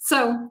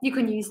 So you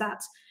can use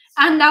that.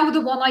 And now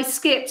the one I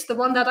skipped, the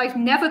one that I've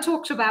never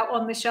talked about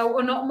on the show,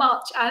 or not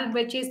much, and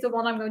which is the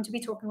one I'm going to be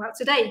talking about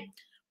today.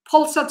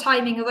 Pulsar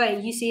timing array.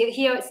 You see it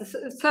here. It's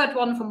the third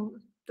one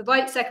from the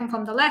right, second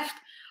from the left.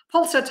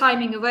 Pulsar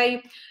timing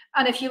array.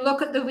 And if you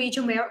look at the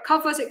region where it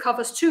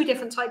covers 2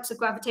 different types of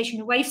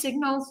gravitational wave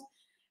signals: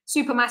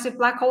 supermassive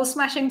black holes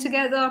smashing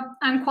together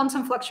and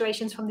quantum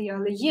fluctuations from the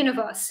early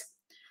universe.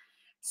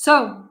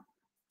 So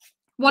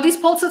what is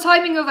pulsar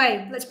timing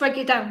array? Let's break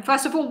it down.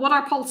 First of all, what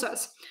are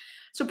pulsars?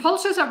 So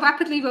pulsars are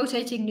rapidly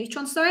rotating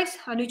neutron stars.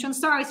 A neutron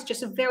star is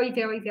just a very,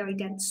 very, very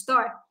dense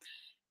star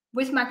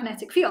with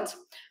magnetic fields.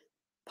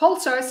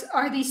 Pulsars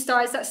are these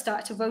stars that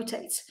start to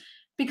rotate.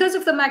 Because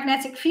of the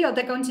magnetic field,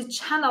 they're going to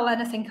channel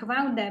anything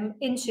around them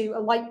into a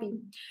light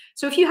beam.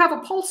 So if you have a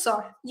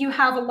pulsar, you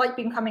have a light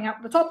beam coming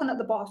out the top and at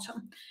the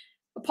bottom.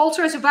 A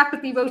pulsar is a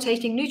rapidly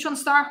rotating neutron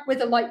star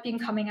with a light beam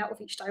coming out of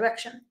each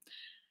direction.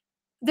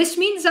 This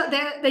means that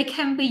they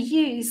can be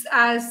used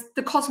as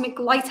the cosmic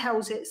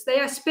lighthouses. They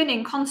are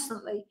spinning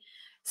constantly.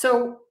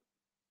 So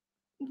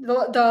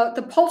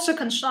the pulsar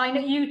can shine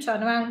at you,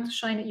 turn around,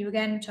 shine at you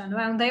again, turn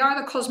around. They are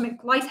the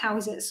cosmic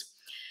lighthouses.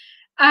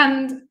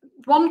 And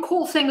one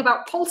cool thing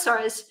about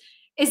pulsars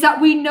is that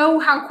we know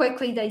how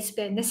quickly they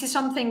spin. This is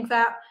something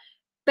that,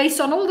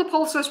 based on all the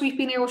pulsars we've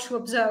been able to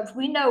observe,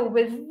 we know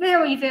with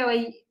very,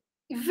 very,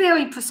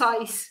 very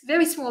precise,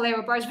 very small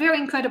error bars, very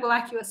incredible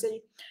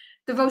accuracy,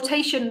 the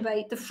rotation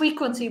rate, the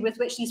frequency with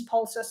which these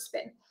pulsars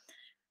spin.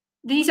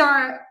 These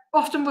are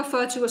often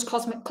referred to as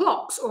cosmic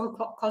clocks or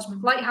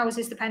cosmic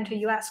lighthouses, depending who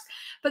you ask.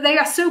 But they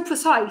are so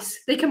precise,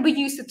 they can be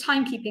used for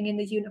timekeeping in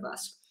the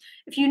universe.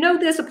 If you know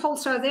there's a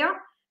pulsar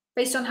there,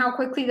 based on how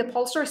quickly the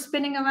pulsar is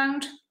spinning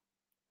around,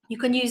 you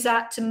can use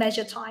that to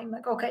measure time.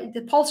 Like, okay,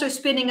 the pulsar is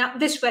spinning at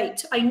this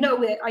rate. I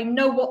know it. I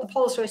know what the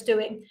pulsar is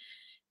doing.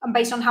 And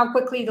based on how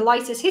quickly the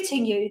light is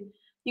hitting you,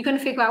 you can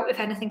figure out if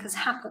anything has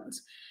happened.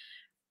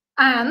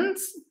 And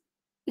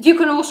you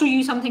can also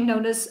use something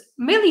known as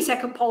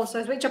millisecond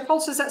pulsars, which are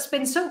pulsars that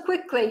spin so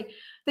quickly.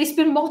 They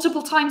spin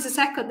multiple times a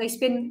second. They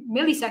spin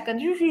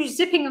milliseconds. You're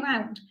zipping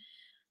around.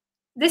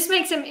 This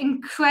makes them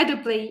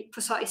incredibly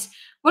precise.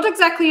 What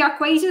exactly are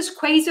quasars?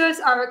 Quasars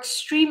are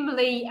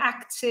extremely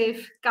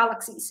active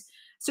galaxies.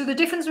 So the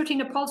difference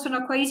between a pulsar and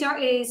a quasar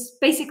is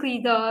basically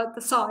the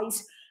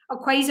size. A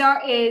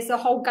quasar is the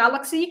whole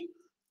galaxy,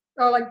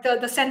 or like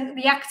the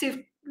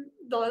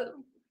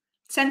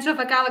center of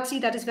a galaxy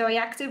that is very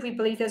active. We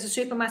believe there's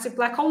a supermassive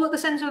black hole at the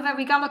center of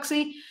every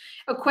galaxy.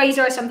 A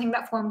quasar is something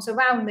that forms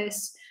around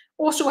this.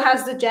 Also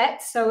has the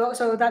jets,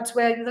 so that's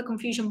where the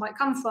confusion might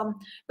come from.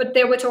 But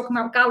there we're talking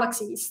about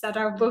galaxies that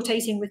are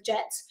rotating with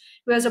jets,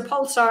 whereas a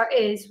pulsar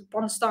is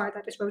one star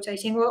that is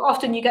rotating. Well,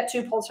 often you get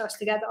two pulsars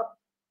together.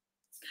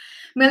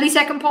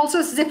 Millisecond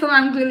pulsars zip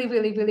around really,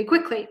 really, really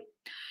quickly.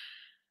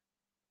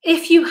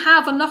 If you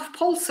have enough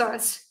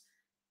pulsars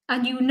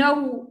and you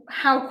know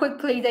how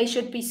quickly they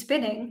should be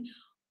spinning,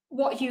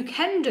 what you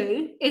can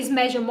do is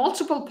measure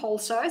multiple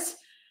pulsars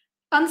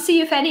and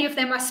see if any of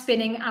them are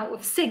spinning out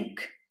of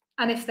sync.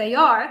 And if they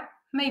are,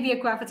 maybe a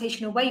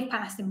gravitational wave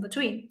passed in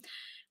between.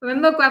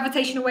 Remember,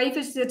 gravitational wave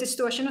is the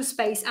distortion of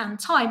space and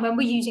time. When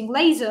we're using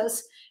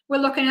lasers, we're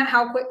looking at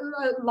how quick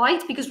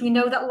light, because we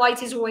know that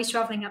light is always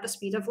traveling at the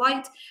speed of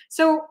light.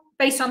 So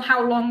based on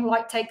how long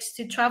light takes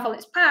to travel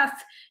its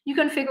path, you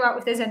can figure out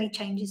if there's any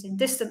changes in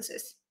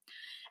distances.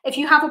 If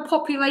you have a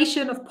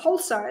population of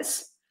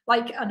pulsars,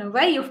 like an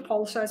array of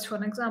pulsars, for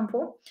an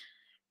example,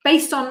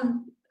 based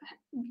on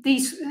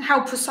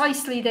how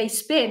precisely they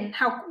spin,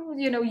 how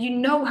you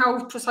know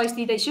how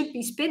precisely they should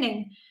be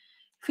spinning.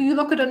 If you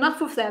look at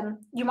enough of them,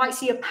 you might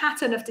see a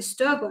pattern of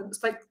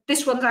disturbance, like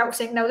this one's out of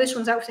sync, no, this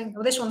one's out of sync,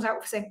 or this one's out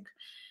of sync.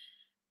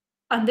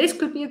 And this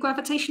could be a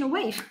gravitational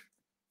wave.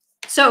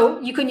 So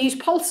you can use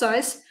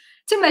pulsars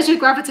to measure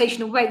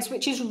gravitational waves,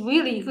 which is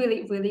really,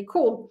 really, really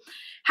cool.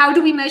 How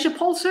do we measure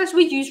pulsars?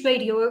 We use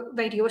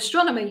radio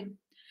astronomy.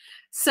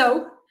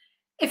 So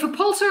if a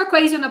pulsar, a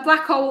quasar, and a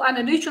black hole and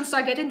a neutron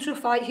star get into a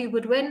fight, who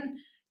would win?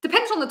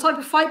 Depends on the type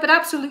of fight, but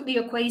absolutely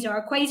a quasar.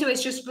 A quasar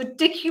is just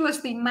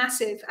ridiculously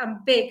massive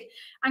and big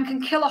and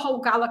can kill a whole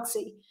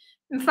galaxy.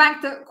 In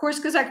fact, the Course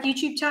Kazakh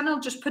YouTube channel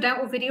just put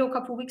out a video a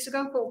couple of weeks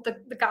ago called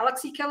the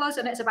Galaxy Killers,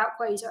 and it's about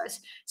quasars.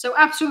 So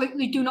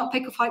absolutely do not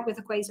pick a fight with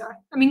a quasar.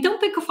 I mean, don't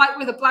pick a fight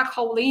with a black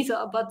hole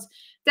either, but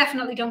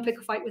definitely don't pick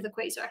a fight with a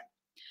quasar.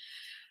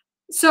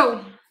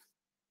 So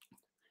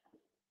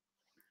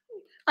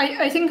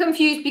I think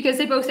confused because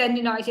they both end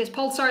in itis,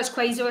 pulsars,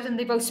 quasars, and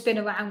they both spin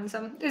around.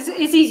 So it's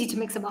easy to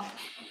mix them up.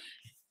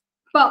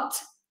 But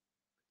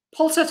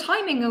pulsar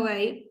timing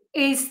array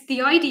is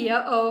the idea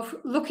of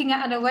looking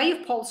at an array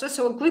of pulsars,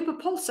 so a group of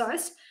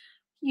pulsars,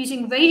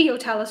 using radio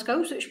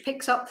telescopes, which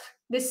picks up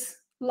this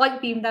light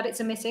beam that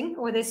it's emitting,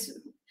 or this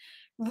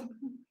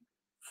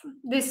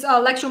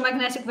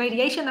electromagnetic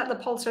radiation that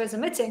the pulsar is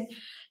emitting.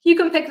 You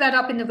can pick that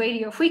up in the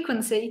radio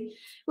frequency,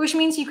 which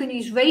means you can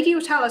use radio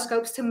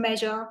telescopes to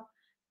measure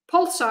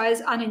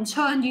pulsars and in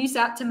turn use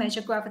that to measure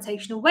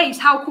gravitational waves.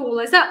 How cool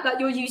is that? That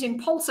you're using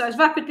pulsars,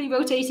 rapidly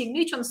rotating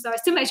neutron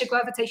stars, to measure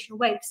gravitational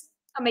waves.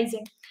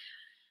 Amazing.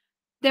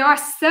 There are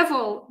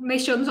several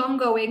missions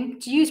ongoing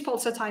to use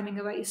pulsar timing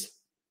arrays.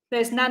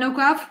 There's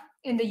Nanograv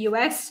in the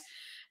US.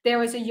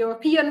 There is a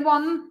European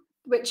one,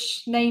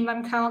 which name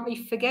I'm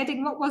currently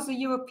forgetting. What was the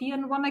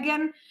European one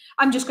again?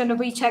 I'm just going to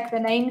recheck the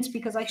names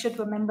because I should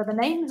remember the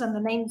names, and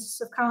the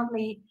names are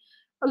currently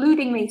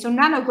eluding me. So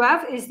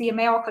Nanograv is the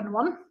American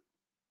one.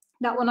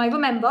 That one I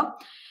remember.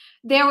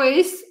 There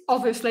is,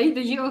 obviously,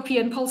 the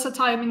European Pulsar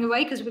Timing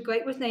Array, because we're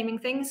great with naming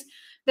things.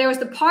 There is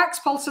the Parkes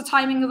Pulsar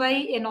Timing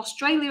Array in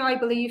Australia, I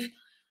believe.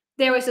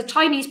 There is a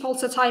Chinese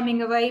Pulsar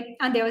Timing Array,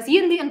 and there is the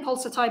Indian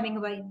Pulsar Timing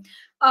Array.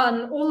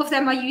 And all of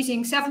them are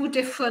using several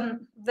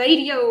different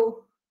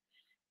radio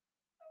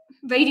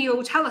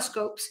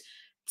telescopes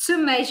to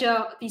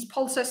measure these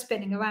pulsars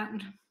spinning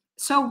around.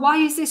 So why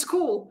is this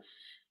cool?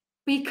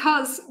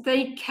 because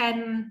they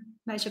can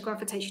measure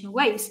gravitational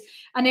waves.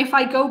 And if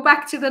I go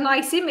back to the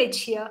nice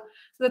image here,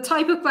 the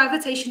type of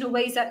gravitational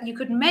waves that you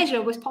could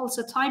measure with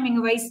pulsar timing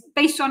arrays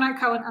based on our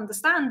current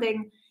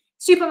understanding,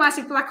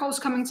 supermassive black holes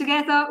coming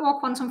together or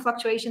quantum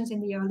fluctuations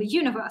in the early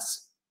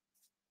universe.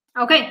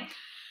 Okay,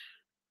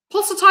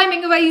 pulsar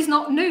timing array is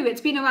not new.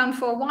 It's been around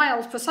for a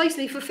while,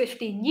 precisely for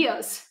 15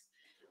 years.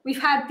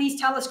 We've had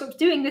these telescopes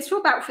doing this for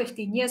about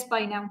 15 years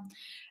by now.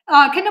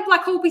 Can a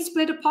black hole be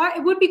split apart?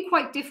 It would be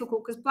quite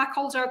difficult because black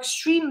holes are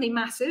extremely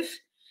massive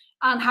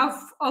and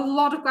have a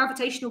lot of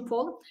gravitational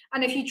pull.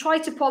 And if you try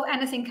to pull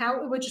anything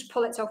out, it would just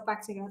pull itself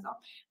back together.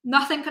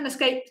 Nothing can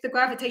escape the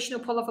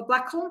gravitational pull of a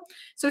black hole.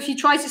 So if you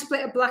try to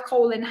split a black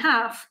hole in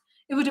half,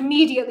 it would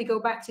immediately go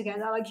back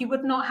together. Like you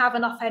would not have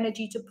enough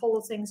energy to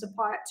pull things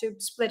apart to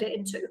split it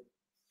in two.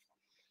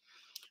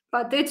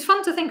 But it's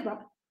fun to think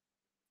about.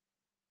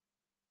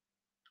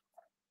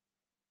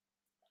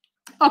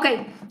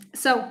 Okay,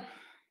 so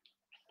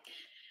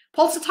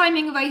pulsar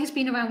timing array has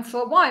been around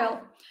for a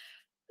while.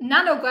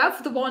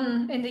 Nanograv, the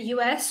one in the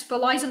US,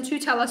 relies on two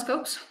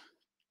telescopes.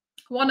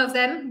 One of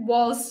them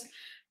was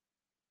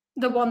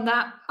the one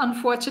that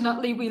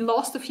unfortunately we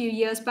lost a few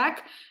years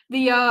back,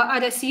 the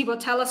Arecibo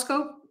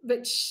telescope,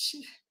 which,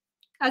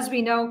 as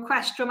we know,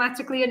 crashed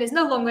dramatically and is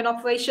no longer in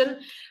operation.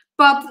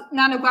 But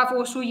Nanograv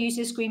also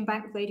uses Green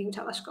Bank radio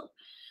telescope.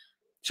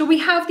 So we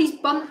have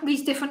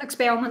these different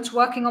experiments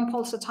working on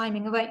pulsar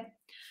timing array.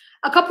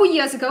 A couple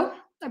years ago,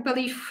 I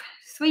believe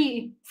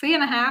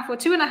 3.5 or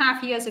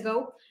 2.5 years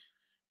ago,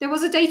 there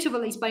was a data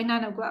release by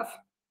Nanograv.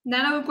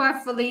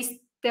 Nanograv released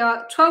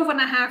their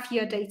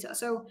 12.5-year data.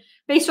 So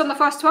based on the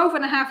first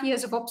 12.5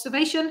 years of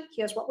observation,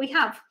 here's what we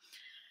have.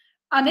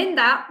 And in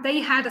that,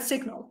 they had a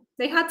signal.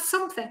 They had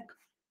something.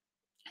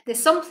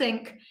 This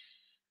something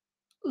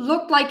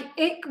looked like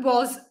it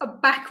was a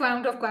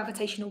background of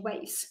gravitational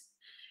waves,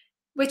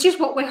 which is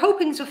what we're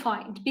hoping to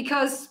find,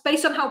 because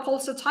based on how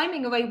pulsar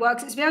timing array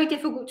works, it's very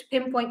difficult to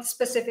pinpoint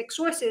specific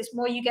sources,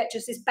 more you get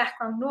just this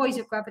background noise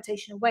of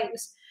gravitational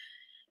waves.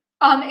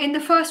 In the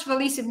first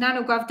release of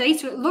Nanograv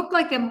data, it looked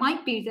like there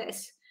might be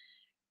this,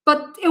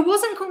 but it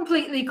wasn't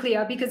completely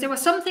clear because there were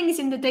some things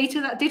in the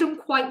data that didn't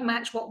quite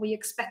match what we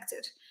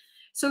expected.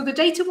 So the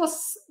data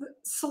was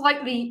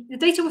slightly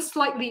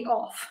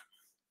off.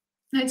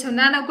 And so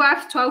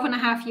Nanograv,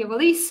 12.5-year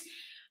release,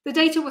 the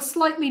data was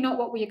slightly not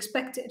what we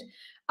expected.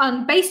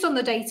 And based on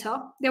the data,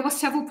 there were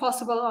several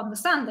possible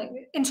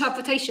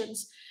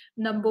interpretations.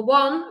 Number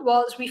one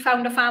was we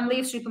found a family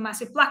of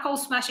supermassive black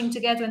holes smashing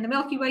together in the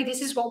Milky Way. This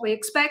is what we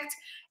expect.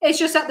 It's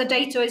just that the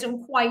data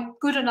isn't quite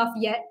good enough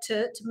yet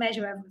to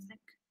measure everything.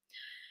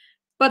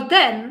 But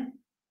then,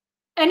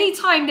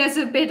 anytime there's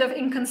a bit of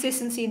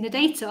inconsistency in the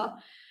data,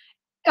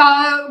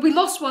 we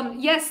lost one.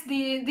 Yes,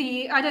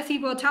 the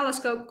Arecibo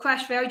telescope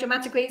crashed very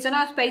dramatically. It's an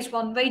Earth-based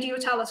one, radio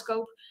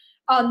telescope.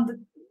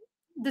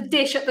 The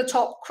dish at the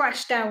top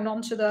crashed down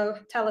onto the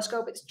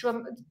telescope.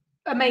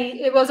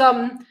 It was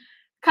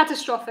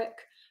catastrophic,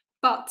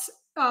 but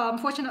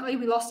unfortunately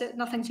we lost it.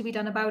 Nothing to be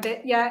done about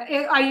it. Yeah,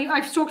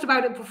 I've talked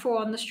about it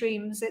before on the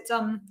streams. It's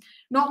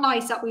not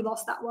nice that we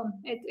lost that one.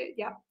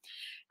 Yeah.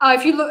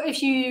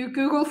 If you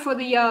Google for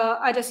the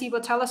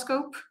Arecibo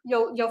telescope,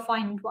 you'll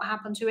find what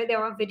happened to it.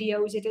 There are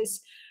videos. It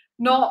is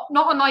not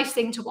a nice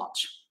thing to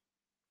watch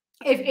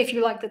if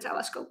you like the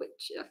telescope,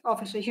 which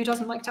obviously who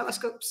doesn't like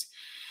telescopes?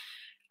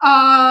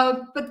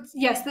 But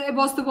yes, it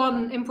was the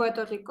one in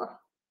Puerto Rico.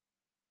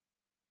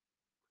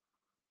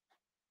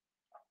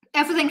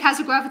 Everything has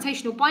a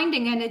gravitational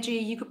binding energy.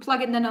 You could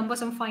plug in the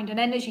numbers and find an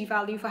energy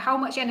value for how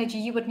much energy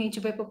you would need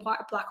to rip apart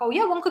a black hole.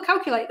 Yeah, one could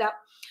calculate that.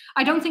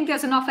 I don't think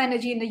there's enough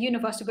energy in the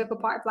universe to rip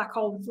apart a black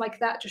hole like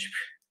that.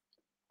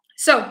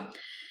 So,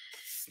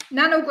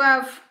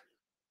 Nanograv,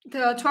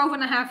 the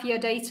 12.5-year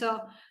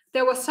data,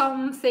 there were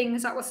some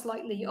things that were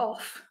slightly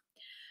off.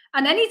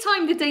 And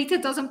anytime the data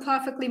doesn't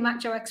perfectly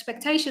match our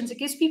expectations, it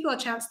gives people a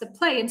chance to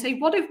play and say,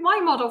 what if my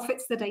model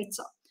fits the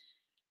data?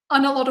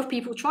 And a lot of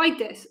people tried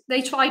this.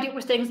 They tried it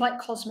with things like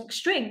cosmic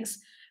strings.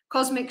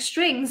 Cosmic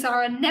strings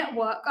are a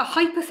network, a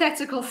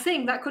hypothetical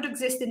thing that could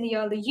exist in the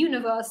early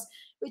universe,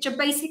 which are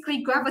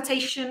basically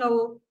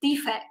gravitational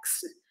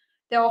defects.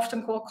 They're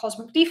often called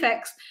cosmic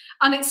defects.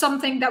 And it's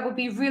something that would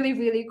be really,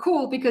 really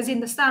cool because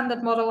in the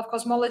standard model of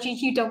cosmology,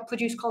 you don't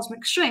produce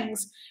cosmic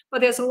strings.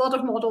 But there's a lot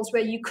of models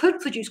where you could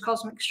produce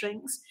cosmic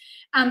strings.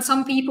 And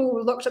some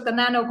people looked at the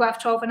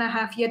Nanograv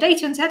 12.5-year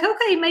data and said,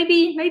 okay,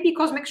 maybe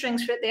cosmic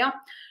strings fit there.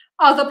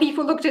 Other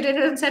people looked at it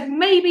and said,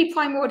 maybe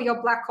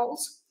primordial black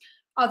holes.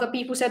 Other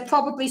people said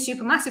probably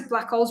supermassive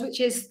black holes, which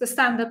is the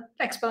standard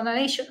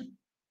explanation.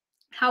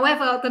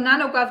 However, the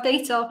Nanograv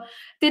data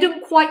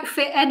didn't quite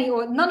fit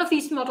none of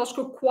these models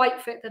could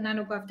quite fit the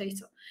Nanograv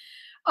data.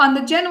 And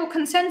the general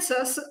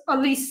consensus, at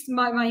least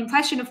my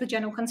impression of the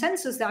general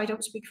consensus, that I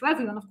don't speak for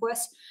everyone, of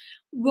course,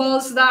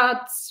 was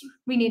that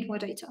we need more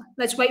data.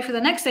 Let's wait for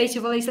the next data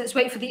release. Let's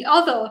wait for the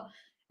other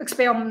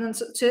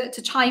experiments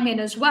to chime in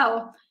as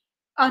well.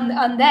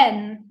 And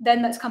then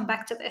let's come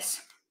back to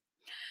this.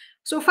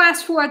 So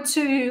fast forward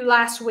to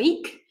last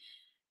week,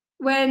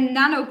 when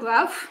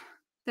Nanograv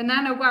the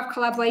nanograph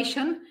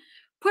collaboration,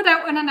 put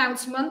out an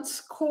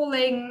announcement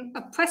calling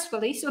a press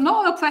release, or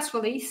not a press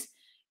release,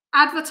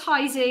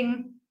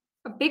 advertising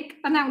a big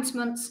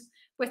announcement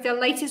with their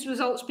latest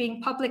results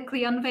being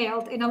publicly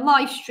unveiled in a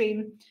live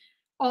stream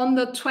on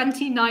the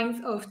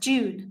 29th of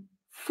June,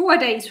 4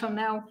 days from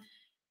now.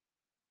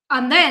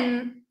 And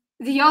then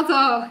the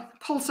other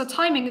pulsar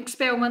timing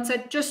experiment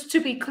said, just to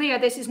be clear,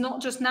 this is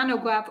not just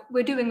nanograph,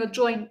 we're doing a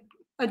joint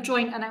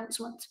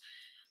announcement.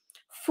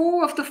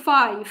 4 of the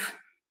 5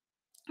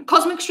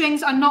 cosmic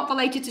strings are not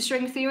related to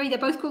string theory. They're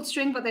both called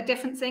string, but they're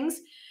different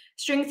things.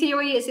 String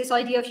theory is this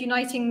idea of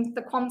uniting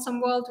the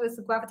quantum world with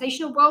the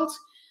gravitational world.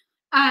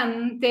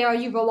 And there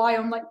you rely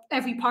on, like,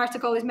 every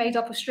particle is made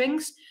up of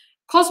strings.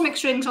 Cosmic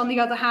strings, on the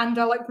other hand,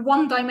 are like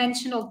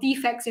one-dimensional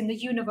defects in the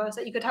universe,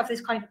 that you could have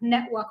this kind of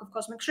network of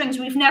cosmic strings.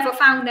 We've never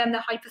found them, they're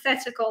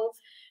hypothetical,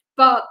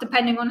 but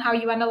depending on how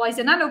you analyze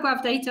the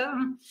nanograph data.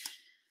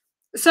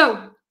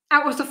 So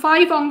out of the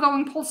 5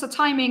 ongoing pulsar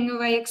timing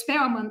array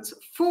experiments,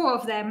 4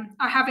 of them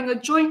are having a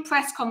joint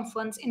press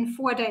conference in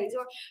 4 days.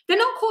 They're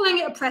not calling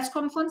it a press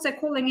conference, they're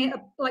calling it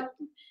a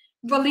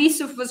release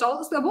of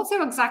results. What's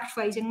their exact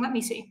phrasing? Let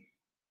me see.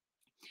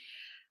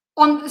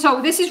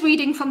 So this is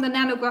reading from the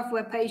Nanograph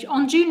webpage.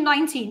 On June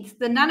 19th,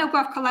 the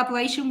Nanograph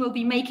collaboration will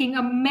be making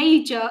a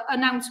major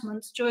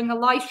announcement during a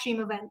live stream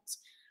event.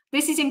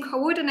 This is in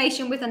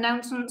coordination with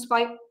announcements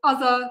by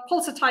other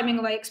pulsar timing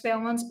array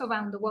experiments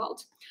around the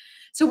world.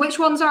 So which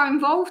ones are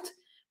involved?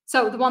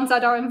 So the ones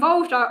that are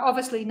involved are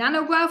obviously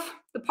Nanograph,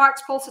 the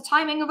Parkes Pulsar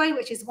Timing Array,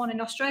 which is the one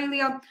in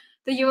Australia,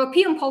 the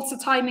European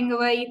Pulsar Timing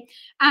Array,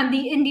 and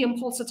the Indian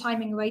Pulsar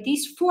Timing Array.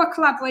 These 4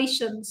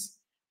 collaborations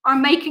are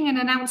making an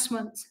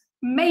announcement,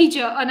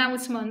 major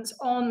announcement,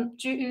 on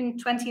June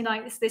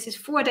 29th. This is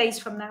 4 days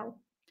from now.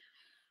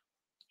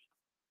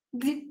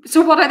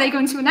 So what are they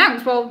going to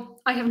announce?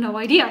 Well, I have no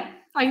idea.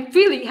 I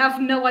really have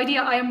no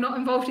idea. I am not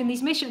involved in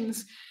these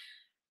missions.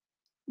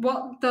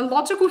 What the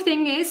logical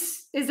thing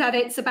is that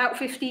it's about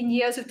 15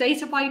 years of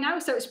data by now,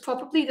 so it's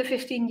probably the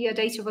 15-year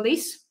data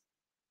release.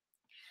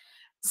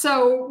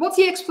 So what's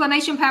the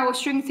explanation power of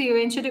string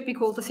theory, and should it be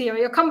called the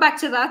theory? I'll come back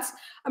to that.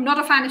 I'm not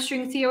a fan of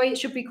string theory. It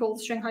should be called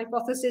the string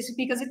hypothesis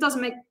because it doesn't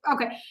make...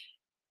 Okay,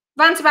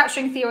 rant about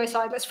string theory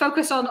aside. Let's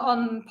focus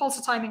on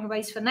pulsar timing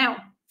arrays for now.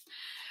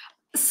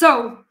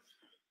 So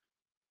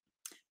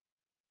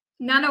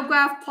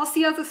Nanograph plus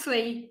the other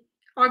 3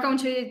 are going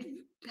to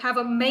have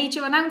a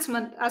major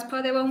announcement, as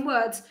per their own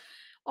words,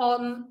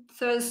 on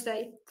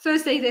Thursday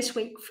this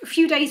week, a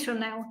few days from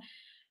now.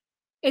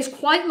 It's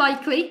quite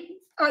likely,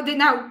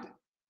 now,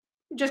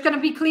 just going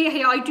to be clear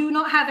here, I do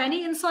not have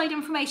any inside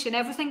information.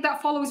 Everything that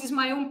follows is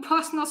my own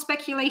personal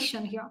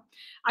speculation here.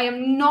 I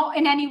am not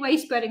in any way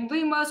spreading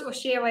rumors or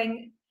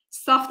sharing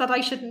stuff that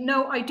I shouldn't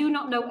know. I do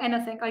not know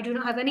anything. I do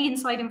not have any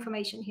inside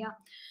information here.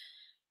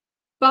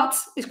 But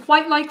it's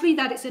quite likely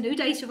that it's a new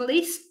data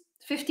release,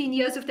 15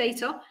 years of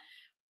data,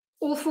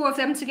 all 4 of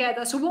them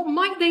together. So what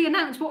might they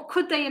announce? What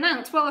could they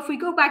announce? Well, if we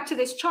go back to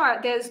this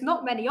chart, there's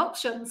not many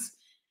options.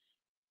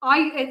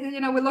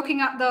 We're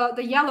looking at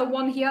the yellow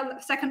one here,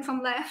 second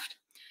from left.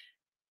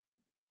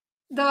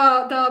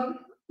 The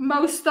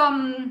most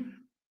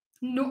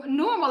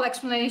normal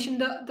explanation,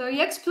 the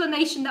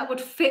explanation that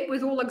would fit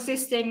with all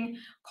existing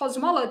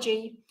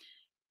cosmology,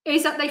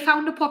 is that they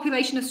found a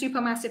population of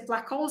supermassive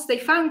black holes. They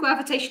found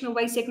gravitational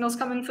wave signals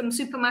coming from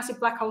supermassive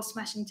black holes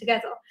smashing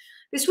together.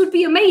 This would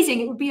be amazing.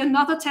 It would be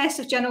another test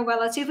of general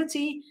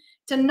relativity.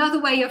 It's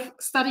another way of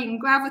studying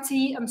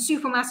gravity and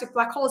supermassive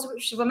black holes,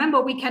 which, remember,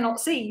 we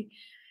cannot see.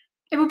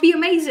 It would be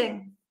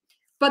amazing.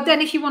 But then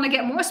if you want to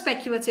get more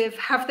speculative,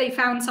 have they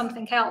found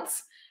something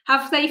else?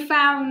 Have they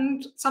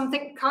found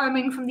something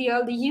coming from the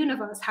early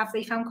universe? Have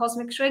they found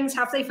cosmic strings?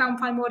 Have they found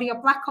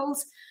primordial black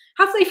holes?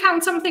 Have they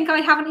found something I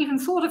haven't even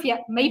thought of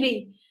yet?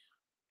 Maybe.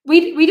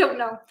 We don't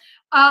know.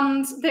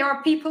 And there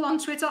are people on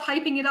Twitter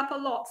hyping it up a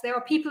lot. There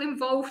are people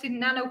involved in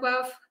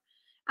Nanograph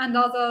and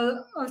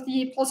other of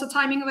the pulsar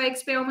timing array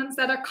experiments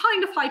that are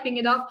kind of hyping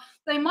it up.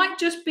 They might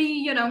just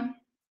be,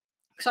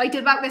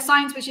 excited about their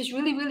science, which is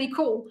really, really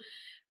cool.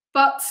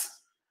 But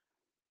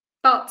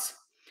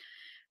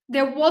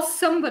there was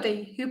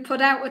somebody who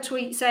put out a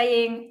tweet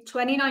saying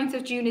 29th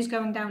of June is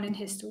going down in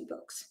history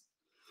books.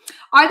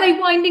 Are they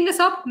winding us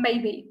up?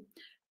 Maybe.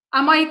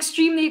 Am I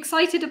extremely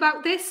excited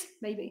about this?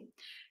 Maybe.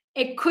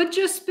 It could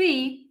just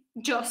be,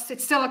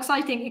 it's still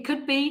exciting. It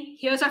could be,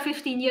 here's our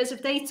 15 years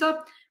of data.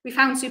 We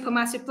found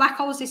supermassive black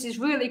holes. This is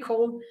really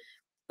cool.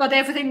 But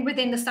everything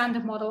within the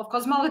standard model of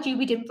cosmology,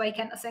 we didn't break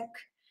anything.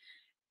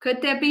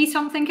 Could there be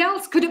something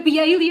else? Could it be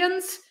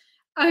aliens?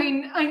 I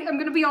mean, I'm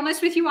going to be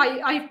honest with you.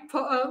 I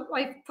put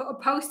a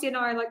post in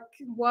our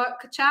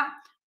work chat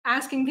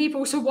asking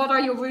people, so what are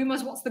your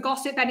rumors? What's the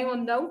gossip?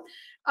 Anyone know?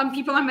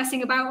 People are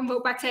messing about and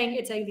wrote back saying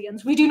it's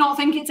aliens. We do not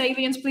think it's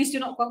aliens. Please do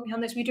not quote me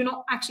on this. We do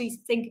not actually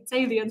think it's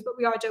aliens, but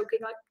we are joking.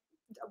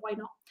 Why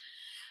not?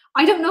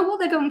 I don't know what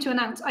they're going to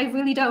announce. I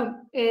really don't.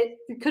 It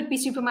could be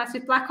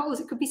supermassive black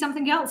holes. It could be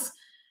something else.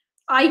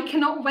 I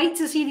cannot wait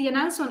to see the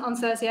announcement on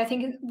Thursday. I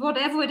think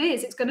whatever it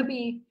is, it's going to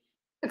be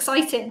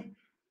exciting.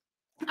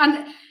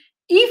 And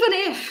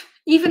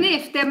even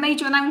if their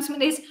major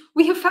announcement is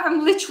we have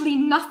found literally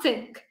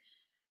nothing,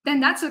 then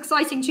that's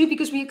exciting too,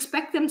 because we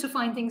expect them to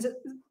find things.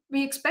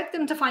 We expect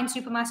them to find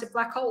supermassive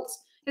black holes.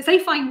 If they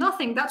find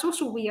nothing, that's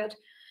also weird.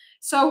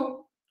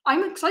 So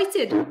I'm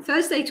excited.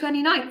 Thursday,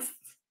 29th,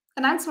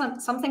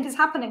 announcement. Something is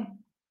happening.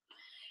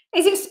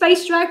 Is it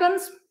space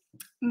dragons?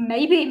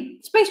 Maybe.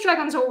 Space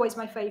dragons are always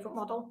my favorite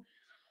model.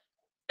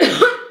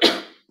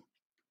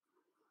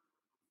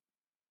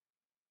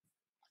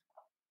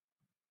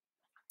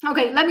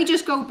 Okay, let me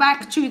just go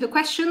back to the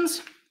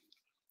questions.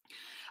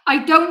 I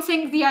don't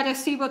think the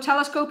Arecibo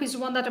telescope is the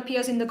one that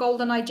appears in the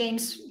GoldenEye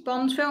James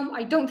Bond film.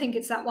 I don't think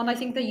it's that one. I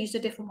think they used a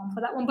different one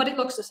for that one, but it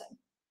looks the same.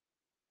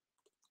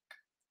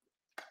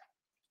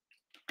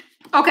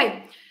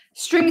 Okay,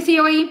 string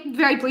theory,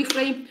 very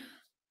briefly.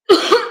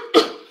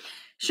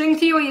 String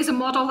theory is a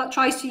model that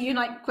tries to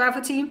unite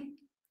gravity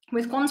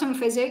with quantum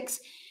physics.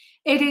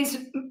 It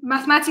is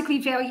mathematically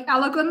very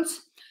elegant.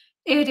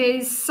 It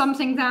is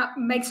something that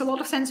makes a lot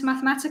of sense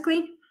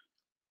mathematically,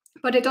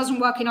 but it doesn't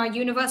work in our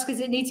universe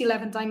because it needs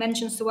 11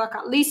 dimensions to work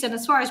at least. And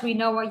as far as we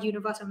know, our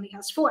universe only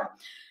has 4.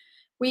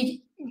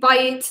 We, by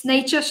its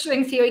nature,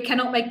 string theory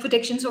cannot make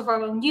predictions of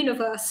our own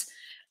universe.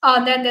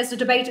 And then there's the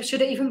debate of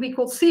should it even be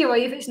called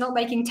theory if it's not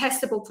making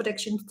testable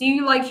predictions? Do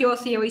you like your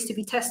theories to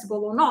be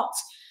testable or not?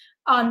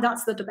 And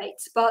that's the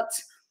debate. But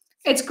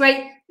it's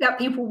great that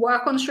people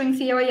work on string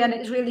theory and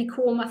it's really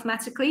cool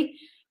mathematically,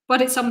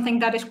 but it's something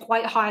that is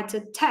quite hard to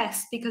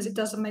test because it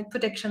doesn't make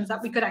predictions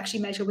that we could actually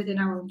measure within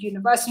our own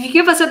universe. If you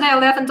give us an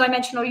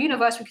 11-dimensional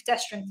universe, we could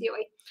test string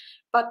theory,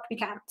 but we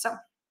can't. So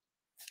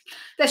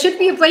there should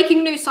be a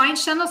breaking news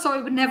science channel, so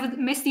I would never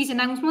miss these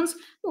announcements.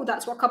 Oh,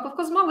 that's what Cup of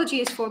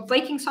Cosmology is for.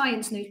 Breaking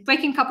science news,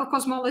 breaking Cup of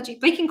Cosmology,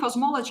 breaking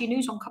cosmology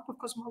news on Cup of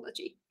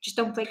Cosmology. Just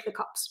don't break the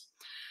cups.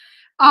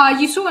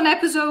 You saw an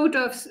episode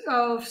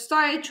of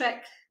Star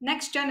Trek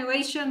Next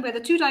Generation where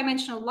the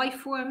 2-dimensional life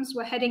forms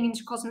were heading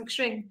into cosmic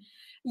string.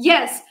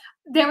 Yes,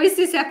 there is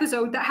this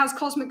episode that has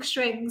cosmic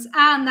strings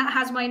and that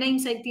has my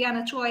namesake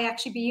Deanna Troy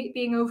actually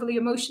being overly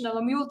emotional,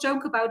 and we all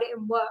joke about it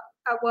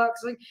at work.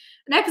 So, like,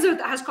 an episode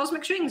that has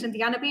cosmic strings and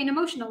Deanna being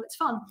emotional, it's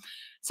fun.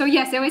 So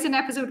yes, there is an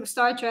episode of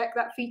Star Trek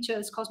that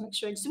features cosmic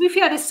strings. To be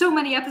fair, there's so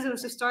many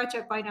episodes of Star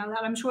Trek by now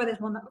that I'm sure there's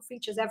one that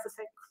features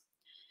everything.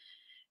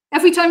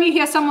 Every time you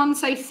hear someone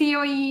say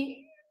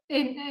theory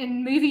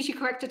in movies, you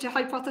correct it to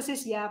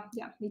hypothesis. Yeah,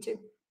 me too.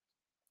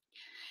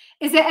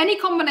 Is there any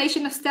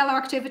combination of stellar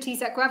activities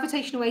that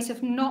gravitational waves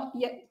have not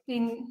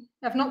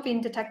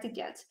been detected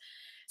yet?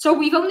 So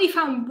we've only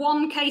found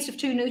one case of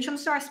 2 neutron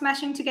stars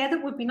smashing together.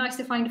 It would be nice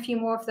to find a few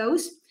more of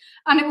those.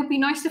 And it would be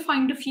nice to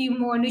find a few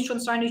more neutron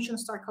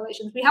star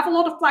collisions. We have a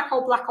lot of black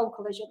hole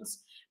collisions,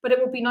 but it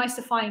would be nice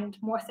to find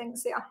more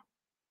things there.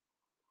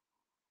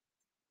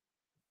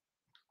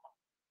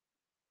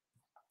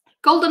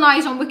 GoldenEye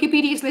is on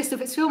Wikipedia's list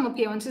of its film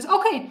appearances.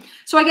 Okay,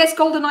 so I guess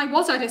GoldenEye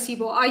was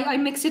Arecibo. I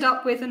mixed it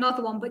up with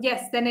another one, but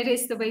yes, then it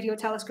is the radio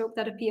telescope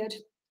that appeared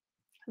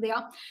there.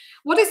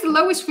 What is the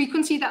lowest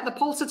frequency that the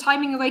pulsar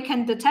timing array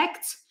can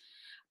detect?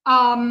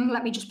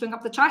 Let me just bring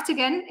up the chart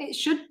again. It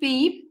should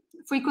be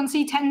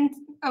frequency 10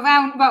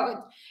 around,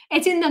 well,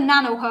 it's in the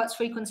nanohertz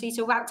frequency,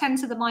 so about 10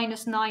 to the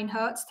minus 9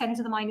 hertz, 10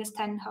 to the minus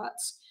 10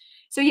 hertz.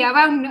 So yeah,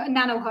 around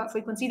nanohertz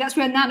frequency. That's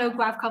where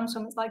nanograv comes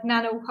from. It's like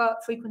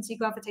nanohertz frequency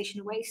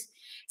gravitational waves.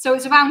 So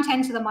it's around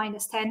 10 to the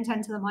minus 10,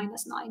 10 to the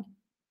minus 9.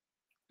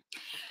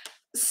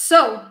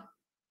 So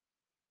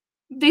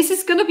this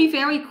is going to be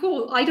very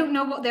cool. I don't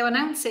know what they're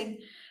announcing,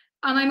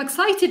 and I'm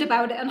excited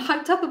about it and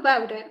hyped up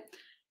about it.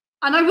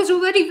 And I was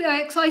already very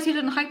excited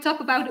and hyped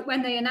up about it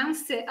when they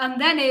announced it,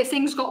 and then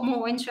things got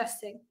more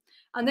interesting.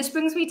 And this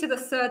brings me to the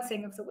third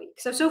thing of the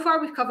week. So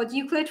far we've covered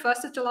Euclid,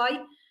 1st of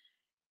July,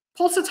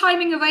 pulsar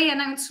timing array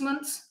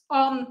announcements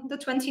on the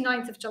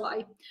 29th of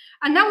July.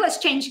 And now let's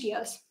change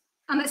gears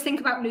and let's think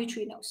about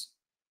neutrinos.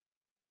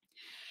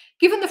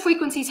 Given the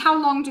frequencies,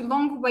 how long do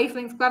longer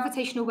wavelength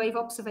gravitational wave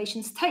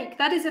observations take?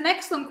 That is an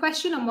excellent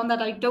question and one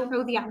that I don't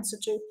know the answer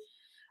to.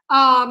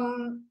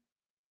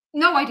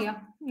 No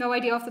idea. No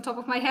idea off the top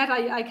of my head.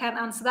 I can't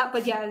answer that.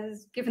 But yeah,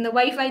 given the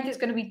wavelength, it's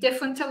going to be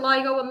different to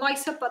LIGO and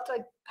LISA, but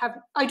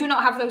I do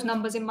not have those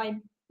numbers in my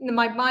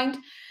mind.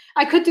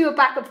 I could do a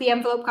back of the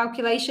envelope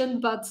calculation,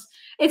 but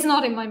it's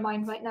not in my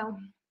mind right now.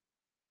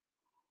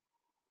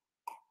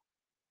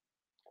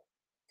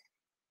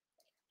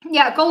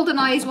 Yeah,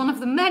 GoldenEye is one of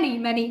the many,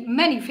 many,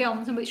 many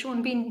films in which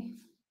Sean Bean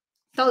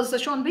does the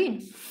Sean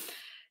Bean.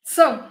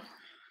 So,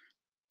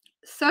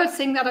 third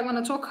thing that I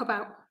want to talk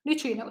about,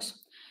 neutrinos.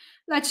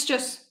 Let's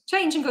just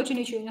change and go to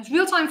neutrinos.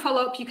 Real-time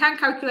follow-up, you can't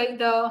calculate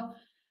the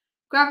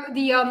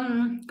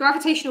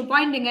gravitational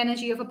binding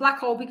energy of a black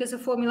hole because the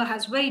formula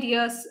has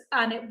radius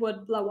and it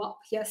would blow up.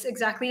 Yes,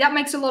 exactly. That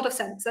makes a lot of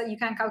sense that you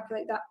can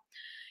calculate that.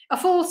 A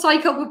full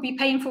cycle would be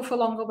painful for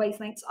longer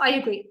wavelengths. I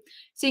agree.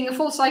 Seeing a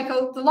full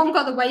cycle, the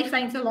longer the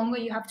wavelength, the longer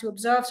you have to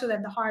observe, so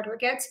then the harder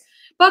it gets.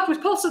 But with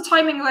pulsar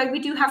timing array, we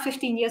do have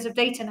 15 years of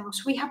data now,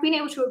 so we have been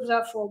able to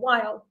observe for a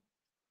while.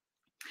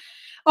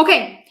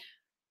 Okay,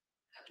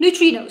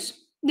 neutrinos.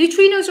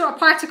 Neutrinos are a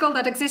particle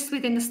that exists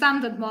within the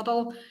standard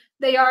model.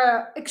 They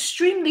are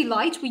extremely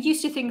light. We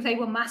used to think they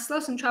were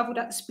massless and traveled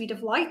at the speed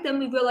of light. Then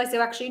we realized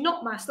they're actually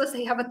not massless.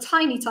 They have a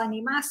tiny,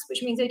 tiny mass,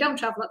 which means they don't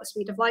travel at the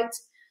speed of light.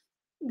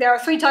 There are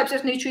 3 types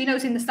of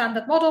neutrinos in the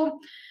standard model.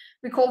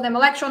 We call them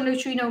electron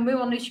neutrino,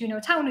 muon neutrino,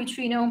 tau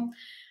neutrino.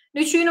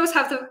 Neutrinos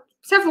have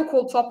several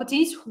cool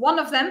properties. One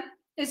of them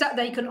is that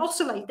they can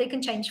oscillate, they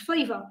can change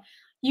flavor.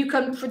 You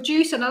can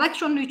produce an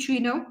electron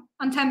neutrino,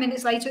 and 10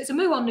 minutes later it's a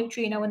muon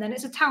neutrino, and then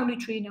it's a tau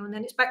neutrino, and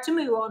then it's back to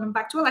muon and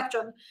back to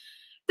electron.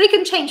 They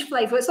can change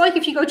flavor. It's like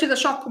if you go to the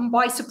shop and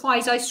buy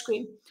surprise ice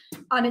cream,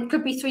 and it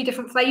could be 3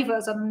 different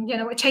flavors, and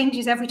it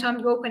changes every time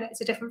you open it.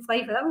 It's a different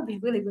flavor. That would be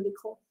really, really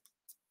cool.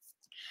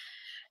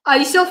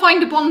 You still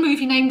find a Bond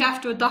movie named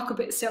after a duck a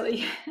bit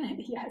silly.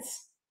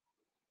 Yes.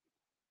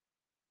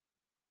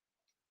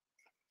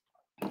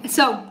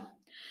 So,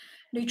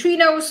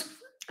 neutrinos,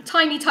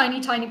 tiny,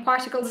 tiny, tiny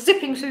particles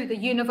zipping through the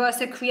universe.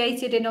 They're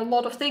created in a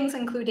lot of things,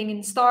 including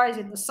in stars,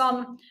 in the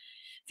sun.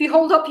 If you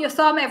hold up your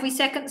thumb, every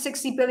second,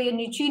 60 billion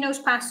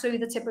neutrinos pass through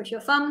the tip of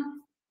your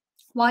thumb.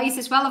 Why is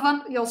this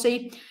relevant? You'll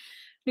see.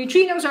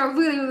 Neutrinos are a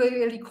really, really,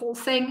 really cool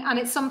thing, and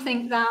it's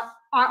something that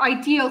are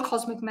ideal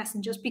cosmic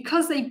messengers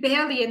because they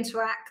barely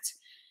interact.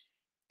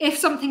 If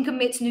something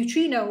emits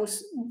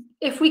neutrinos,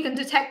 if we can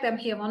detect them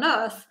here on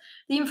Earth,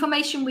 the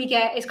information we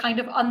get is kind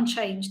of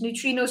unchanged.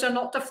 Neutrinos are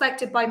not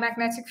deflected by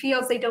magnetic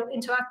fields. They don't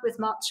interact with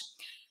much.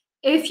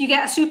 If you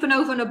get a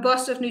supernova and a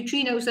burst of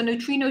neutrinos, the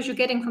neutrinos you're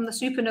getting from the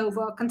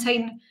supernova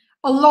contain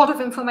a lot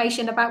of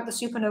information about the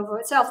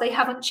supernova itself. They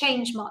haven't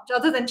changed much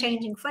other than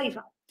changing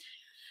flavor.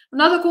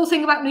 Another cool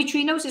thing about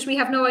neutrinos is we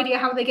have no idea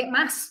how they get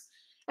mass.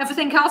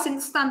 Everything else in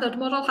the standard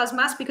model has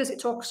mass because it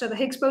talks to the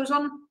Higgs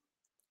boson.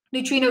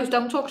 Neutrinos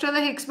don't talk to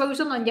the Higgs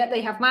boson, and yet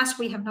they have mass.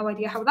 We have no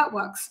idea how that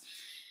works.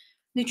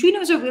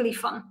 Neutrinos are really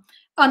fun.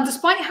 And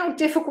despite how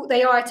difficult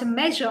they are to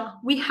measure,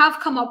 we have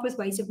come up with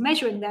ways of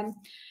measuring them.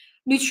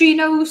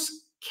 Neutrinos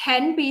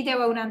can be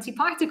their own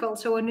antiparticle.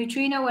 So a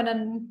neutrino and a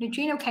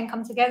neutrino can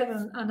come together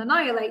and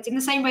annihilate in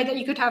the same way that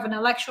you could have an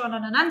electron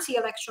and an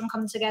anti-electron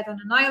come together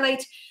and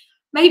annihilate.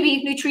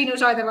 Maybe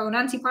neutrinos are their own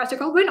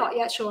antiparticle. We're not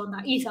yet sure on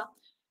that either.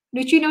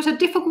 Neutrinos are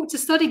difficult to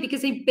study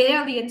because they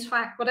barely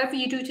interact. Whatever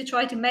you do to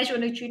try to measure a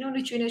neutrino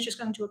is just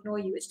going to ignore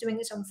you. It's doing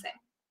its own thing.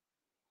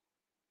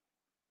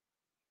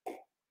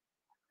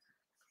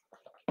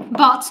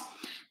 But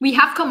we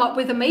have come up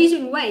with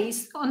amazing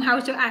ways on how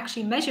to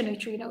actually measure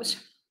neutrinos.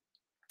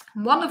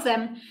 One of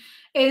them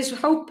is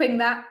hoping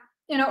that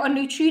a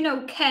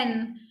neutrino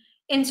can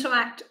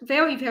interact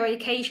very, very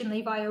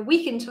occasionally via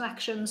weak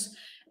interactions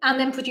and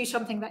then produce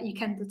something that you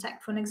can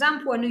detect. For an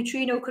example, a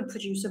neutrino could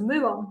produce a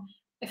muon.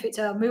 If it's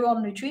a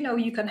muon neutrino,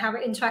 you can have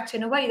it interact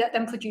in a way that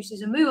then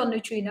produces a muon,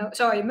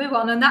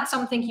 and that's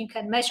something you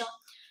can measure.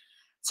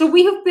 So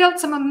we have built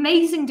some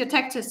amazing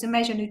detectors to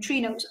measure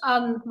neutrinos,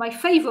 and my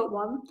favorite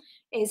one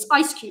is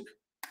IceCube.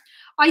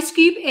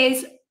 IceCube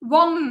is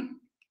 1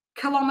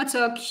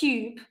 kilometer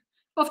cube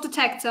of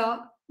detector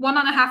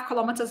 1.5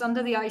 kilometers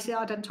under the ice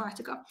at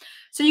Antarctica.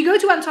 So you go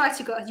to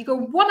Antarctica, you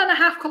go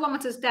 1.5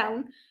 kilometers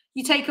down,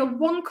 you take a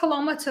 1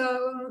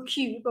 kilometer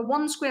cube, a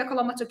 1 square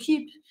kilometer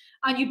cube,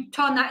 and you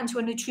turn that into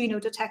a neutrino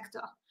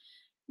detector.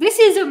 This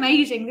is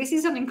amazing. This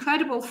is an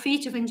incredible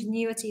feat of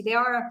ingenuity. There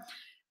are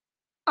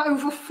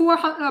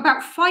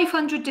about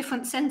 500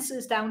 different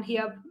sensors down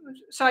here.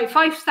 Sorry,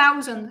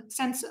 5,000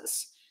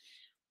 sensors.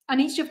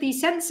 And each of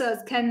these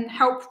sensors can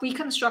help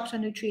reconstruct a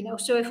neutrino.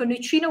 So if a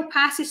neutrino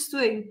passes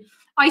through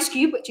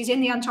IceCube, which is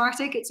in the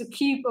Antarctic, it's a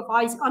cube of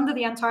ice under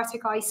the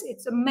Antarctic ice.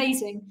 It's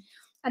amazing.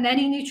 And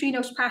any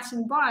neutrinos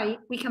passing by,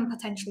 we can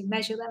potentially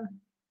measure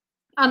them.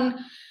 And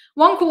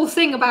one cool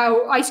thing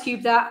about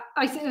IceCube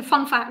a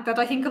fun fact that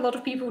I think a lot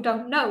of people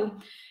don't know,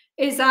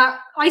 is that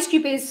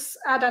IceCube is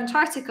at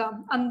Antarctica,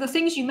 and the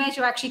things you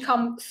measure actually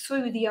come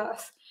through the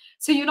Earth.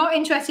 So you're not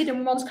interested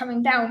in ones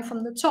coming down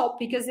from the top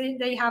because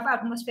they have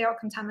atmospheric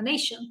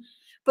contamination.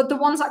 But the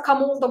ones that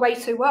come all the way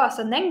through Earth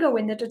and then go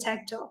in the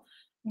detector,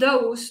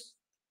 those,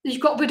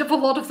 you've got rid of a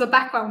lot of the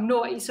background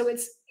noise. So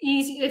it's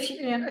easy,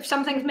 if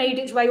something's made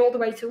its way all the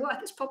way through Earth,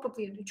 it's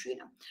probably a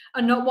neutrino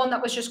and not one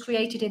that was just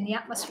created in the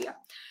atmosphere.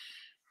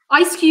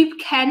 IceCube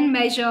can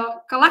measure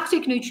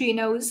galactic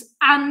neutrinos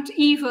and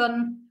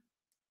even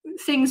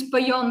things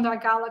beyond our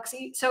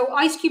galaxy. So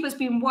IceCube has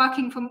been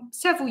working for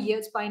several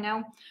years by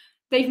now.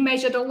 They've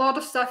measured a lot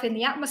of stuff in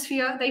the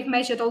atmosphere. They've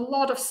measured a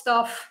lot of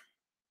stuff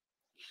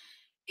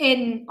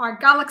in our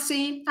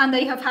galaxy, and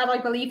they have had, I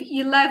believe,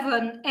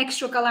 11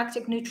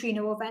 extragalactic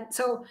neutrino events.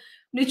 So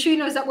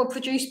neutrinos that were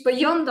produced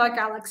beyond our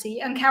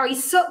galaxy and carry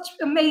such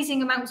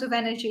amazing amounts of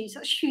energy,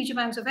 such huge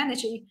amounts of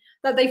energy,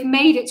 that they've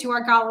made it to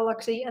our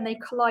galaxy and they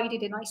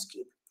collided in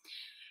IceCube.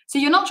 So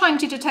you're not trying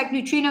to detect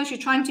neutrinos, you're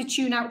trying to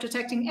tune out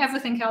detecting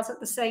everything else at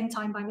the same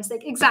time by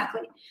mistake.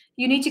 Exactly.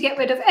 You need to get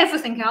rid of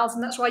everything else,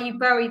 and that's why you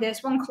bury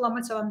this 1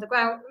 kilometer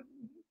underground,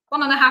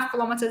 1.5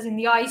 kilometers in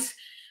the ice,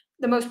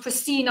 the most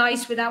pristine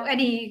ice without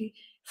any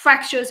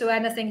fractures or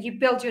anything. You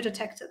build your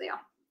detector there.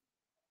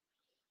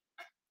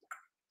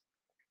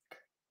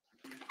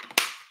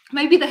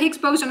 Maybe the Higgs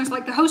boson is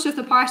like the host of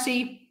the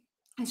party.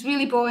 It's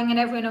really boring and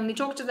everyone only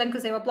talked to them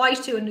because they were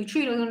obliged to, and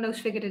neutrinos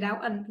figured it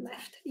out and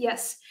left.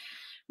 Yes,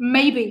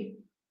 maybe.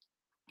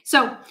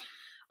 So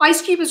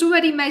IceCube has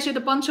already measured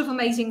a bunch of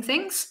amazing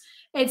things.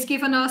 It's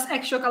given us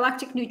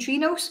extragalactic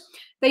neutrinos.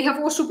 They have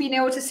also been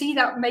able to see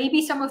that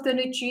maybe some of the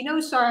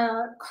neutrinos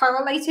are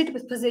correlated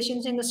with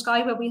positions in the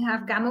sky where we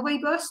have gamma ray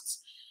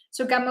bursts.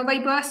 So gamma ray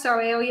bursts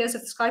are areas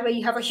of the sky where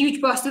you have a huge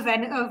burst of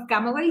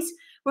gamma rays.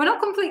 We're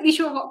not completely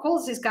sure what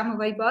causes gamma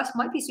ray bursts.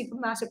 Might be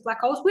supermassive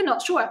black holes. We're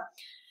not sure.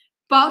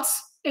 But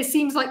it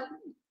seems like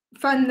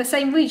from the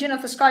same region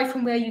of the sky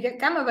from where you get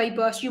gamma ray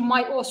bursts, you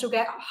might also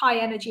get high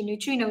energy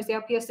neutrinos. There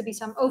appears to be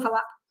some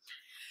overlap.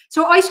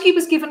 So IceCube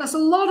has given us a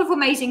lot of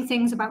amazing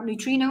things about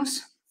neutrinos,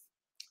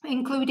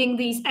 including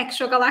these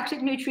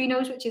extragalactic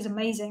neutrinos, which is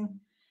amazing.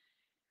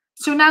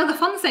 So now the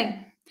fun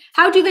thing.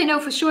 How do they know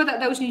for sure that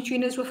those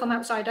neutrinos were from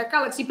outside our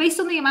galaxy? Based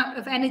on the amount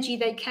of energy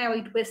they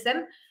carried with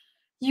them,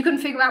 you can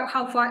figure out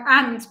how far,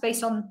 and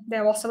based on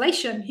their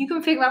oscillation, you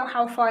can figure out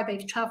how far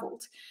they've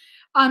traveled.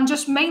 And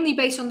just mainly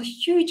based on the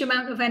huge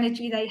amount of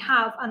energy they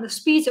have and the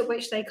speeds at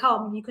which they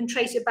come, you can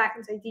trace it back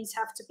and say these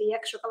have to be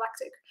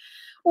extragalactic.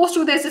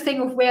 Also, there's the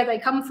thing of where they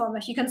come from.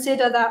 If you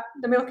consider that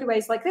the Milky Way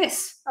is like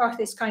this,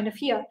 Earth is kind of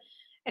here.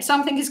 If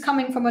something is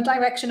coming from a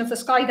direction of the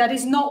sky that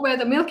is not where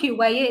the Milky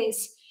Way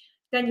is,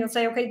 then you'll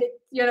say, okay,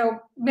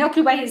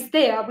 Milky Way is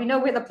there. We know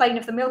where the plane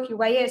of the Milky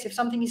Way is. If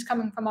something is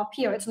coming from up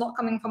here, it's not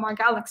coming from our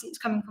galaxy, it's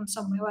coming from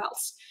somewhere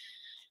else.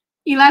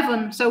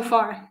 11 so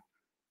far.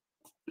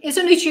 Is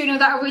a neutrino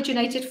that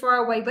originated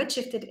far away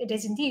redshifted? It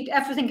is indeed.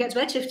 Everything gets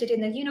redshifted in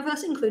the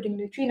universe, including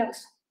neutrinos.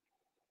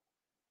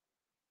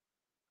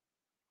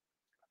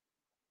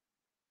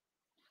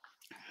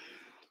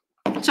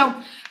 So,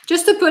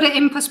 just to put it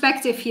in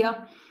perspective here,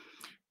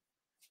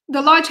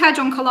 the Large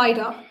Hadron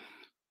Collider,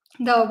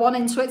 the one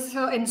in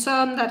Switzerland, in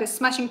CERN, that is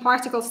smashing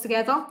particles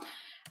together,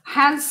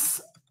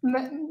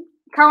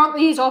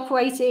 currently is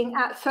operating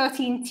at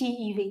 13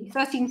 TeV,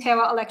 13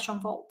 tera electron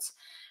volts.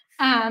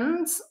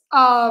 And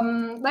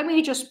let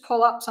me just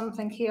pull up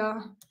something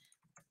here.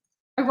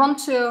 I want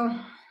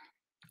to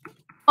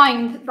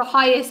find the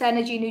highest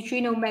energy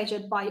neutrino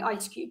measured by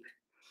IceCube.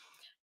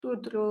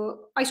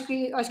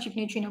 IceCube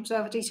Neutrino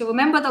Observatory. So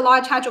remember, the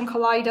Large Hadron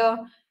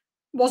Collider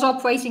was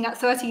operating at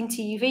 13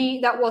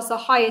 TeV. That was the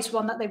highest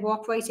one that they were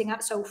operating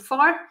at so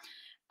far.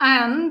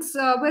 And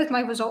where's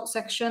my results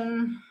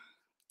section?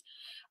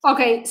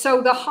 Okay,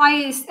 so the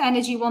highest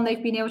energy one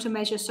they've been able to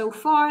measure so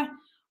far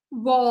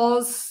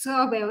was,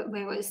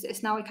 where is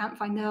this? Now I can't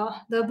find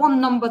the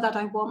one number that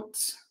I want.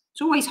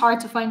 It's always hard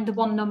to find the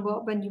one number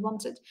when you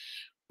want it.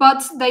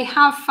 But they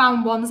have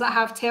found ones that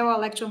have tera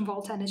electron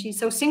volt energy.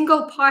 So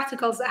single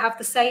particles that have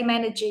the same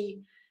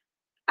energy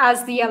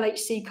as the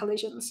LHC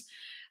collisions.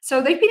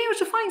 So they've been able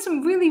to find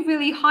some really,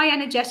 really high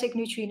energetic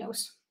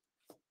neutrinos.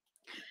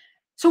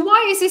 So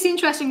why is this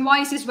interesting?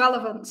 Why is this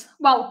relevant?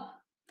 Well,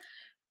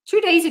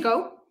 2 days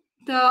ago,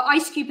 the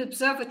IceCube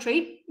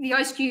Observatory, the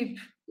IceCube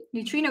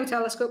Neutrino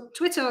Telescope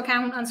Twitter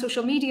account and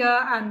social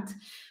media and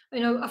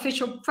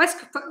official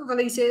press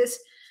releases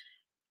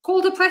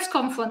called a press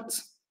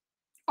conference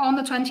on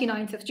the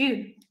 29th of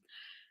June.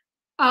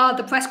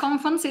 The press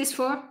conference is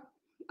for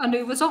a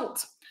new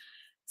result.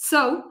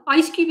 So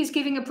IceCube is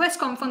giving a press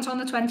conference on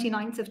the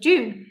 29th of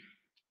June,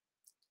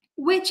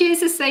 which is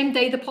the same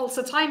day the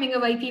pulsar timing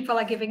array people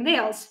are giving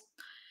theirs.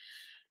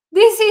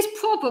 This is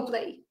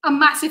probably a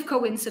massive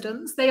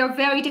coincidence. They are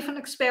very different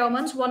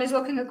experiments. One is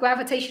looking at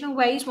gravitational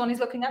waves, one is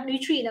looking at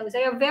neutrinos.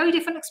 They are very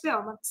different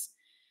experiments.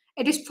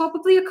 It is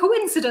probably a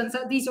coincidence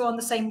that these are on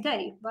the same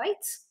day,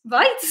 right?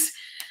 Right?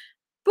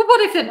 But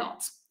what if they're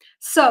not?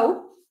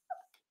 So,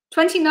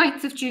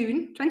 29th of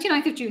June,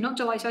 not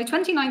July, sorry,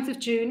 29th of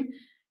June,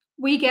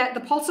 we get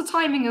the pulsar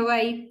timing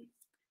array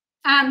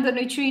and the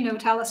neutrino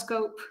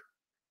telescope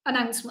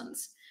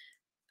announcements.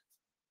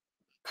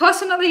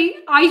 Personally,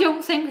 I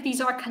don't think these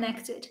are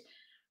connected.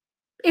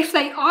 If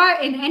they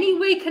are in any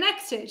way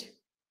connected,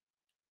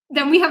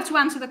 then we have to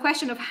answer the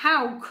question of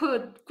how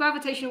could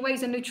gravitational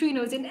waves and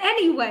neutrinos in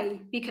any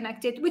way be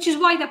connected, which is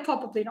why they're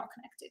probably not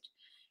connected.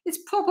 It's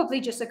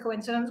probably just a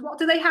coincidence. What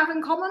do they have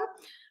in common?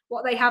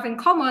 What they have in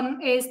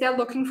common is they're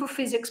looking for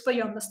physics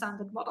beyond the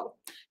standard model.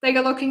 They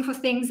are looking for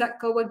things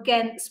that go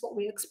against what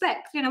we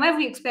expect.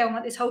 Every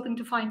experiment is hoping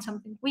to find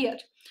something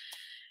weird.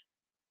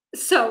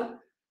 So,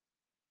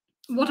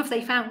 what have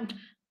they found?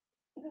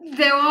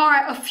 There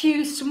are a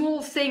few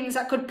small things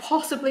that could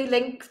possibly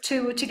link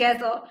two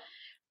together,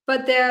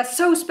 but they're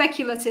so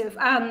speculative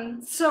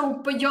and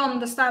so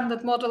beyond the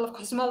standard model of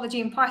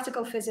cosmology and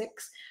particle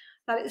physics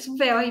that it's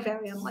very,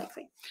 very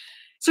unlikely.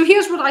 So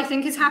here's what I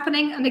think is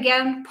happening. And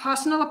again,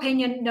 personal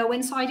opinion, no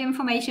inside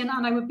information,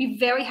 and I would be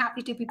very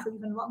happy to be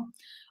proven wrong.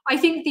 I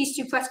think these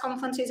two press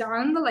conferences are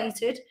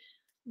unrelated.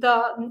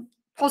 The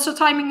pulsar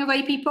timing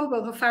array people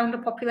will have found a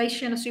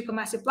population of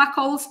supermassive black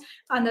holes,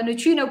 and the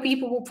neutrino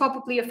people will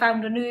probably have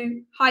found a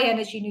new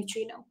high-energy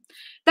neutrino.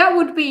 That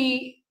would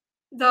be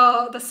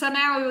the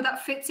scenario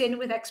that fits in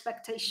with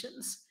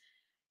expectations.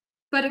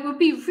 But it would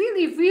be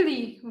really,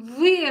 really,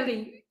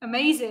 really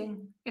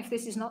amazing if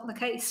this is not the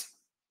case.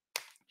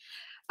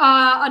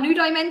 A new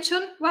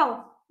dimension?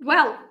 Well,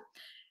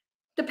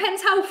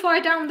 depends how far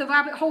down the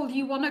rabbit hole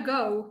you want to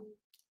go.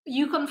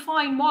 You can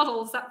find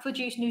models that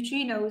produce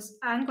neutrinos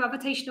and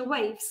gravitational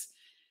waves,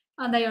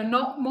 and they are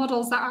not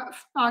models that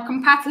are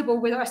compatible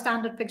with our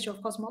standard picture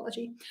of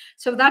cosmology.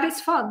 So that is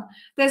fun.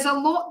 There's a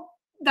lot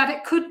that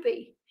it could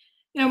be.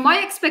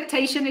 My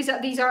expectation is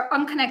that these are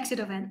unconnected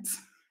events,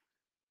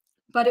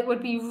 but it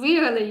would be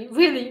really,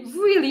 really,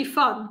 really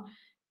fun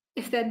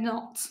if they're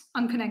not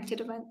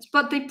unconnected events,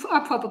 but they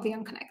are probably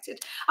unconnected.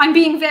 I'm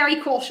being very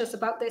cautious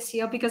about this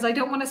here because I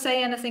don't want to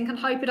say anything and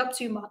hype it up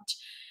too much.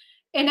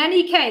 In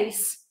any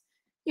case,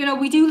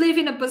 we do live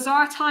in a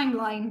bizarre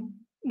timeline.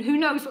 Who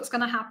knows what's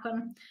going to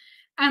happen?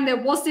 And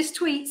there was this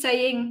tweet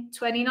saying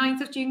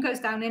 29th of June goes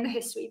down in the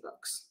history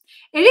books.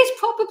 It is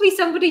probably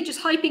somebody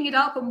just hyping it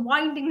up and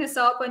winding this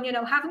up and,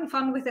 having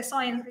fun with their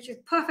science, which is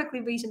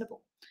perfectly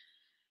reasonable.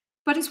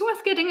 But it's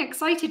worth getting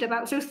excited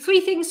about. So 3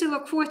 things to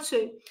look forward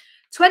to.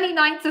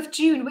 29th of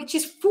June, which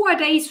is 4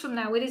 days from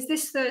now. It is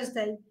this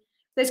Thursday.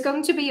 There's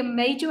going to be a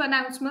major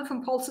announcement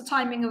from Pulsar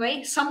Timing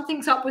Array.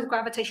 Something's up with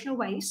gravitational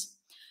waves.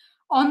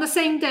 On the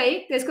same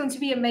day, there's going to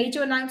be a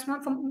major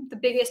announcement from the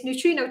biggest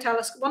neutrino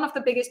telescope, one of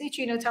the biggest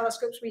neutrino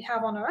telescopes we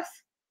have on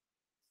Earth.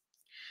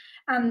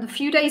 And a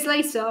few days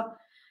later,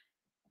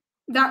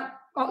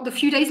 on the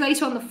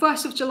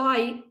 1st of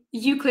July,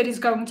 Euclid is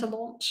going to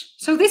launch.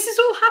 So this is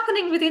all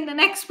happening within the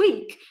next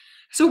week.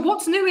 So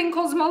what's new in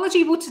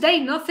cosmology? Well, today,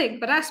 nothing,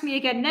 but ask me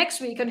again next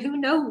week, and who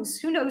knows?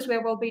 Who knows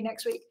where we'll be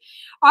next week?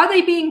 Are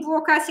they being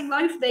broadcasting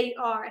live? They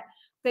are.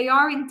 They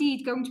are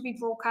indeed going to be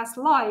broadcast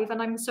live,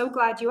 and I'm so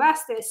glad you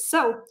asked this.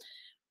 So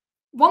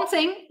one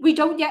thing, we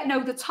don't yet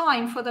know the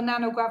time for the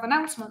nanograv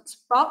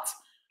announcements, but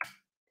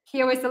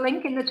here is the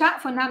link in the chat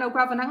for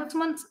nanograv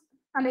announcements,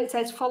 and it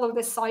says follow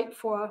this site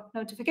for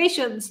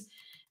notifications.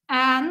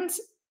 And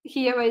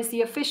here is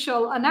the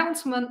official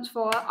announcement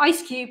for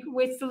IceCube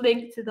with the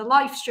link to the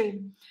live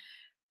stream.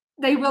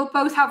 They will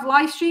both have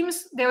live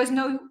streams. There is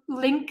no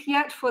link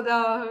yet for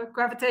the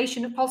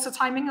Gravitation Pulsar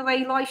Timing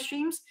Array live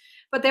streams,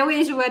 but there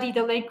is already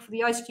the link for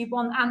the IceCube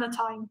one and the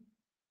time.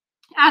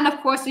 And of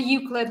course, the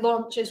Euclid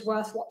launch is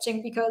worth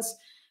watching because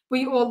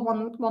we all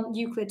want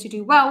Euclid to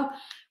do well.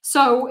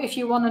 So if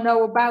you want to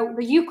know about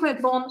the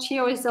Euclid launch,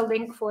 here is the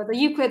link for the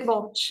Euclid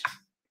launch.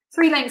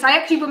 3 links. I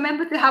actually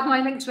remembered to have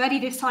my links ready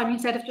this time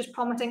instead of just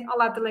promising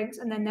I'll add the links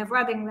and then never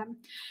adding them.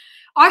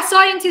 Are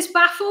scientists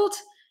baffled?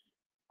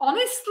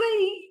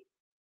 Honestly,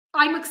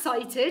 I'm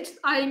excited.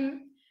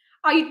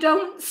 I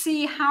don't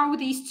see how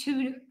these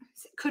two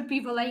could be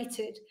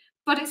related,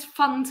 but it's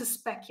fun to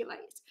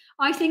speculate.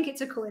 I think it's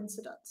a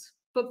coincidence,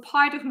 but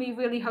part of me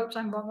really hopes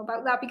I'm wrong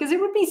about that because it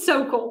would be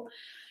so cool.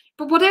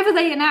 But whatever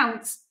they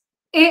announce,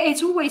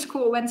 it's always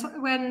cool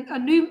when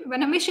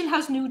a mission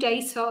has new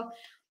data.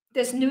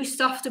 There's new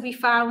stuff to be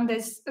found,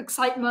 there's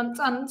excitement,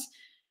 and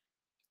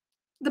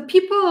the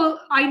people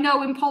I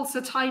know in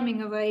Pulsar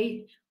Timing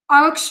Array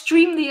are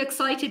extremely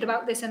excited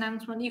about this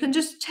announcement. You can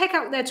just check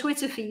out their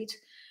Twitter feed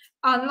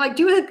and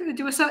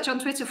do a search on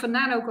Twitter for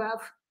nanograv.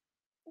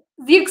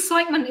 The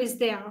excitement is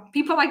there.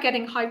 People are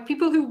getting hyped.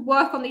 People who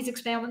work on these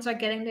experiments are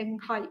getting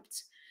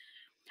hyped.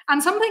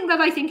 And something that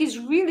I think is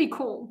really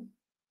cool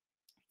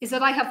is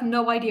that I have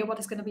no idea what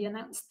is going to be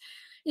announced.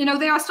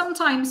 There are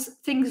sometimes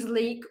things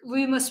leak,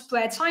 rumors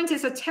spread.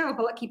 Scientists are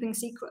terrible at keeping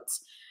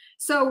secrets.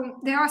 So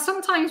there are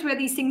some times where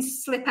these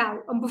things slip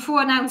out, and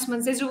before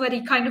announcements, there's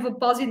already kind of a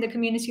buzz in the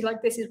community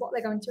like this is what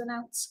they're going to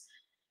announce.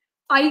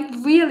 I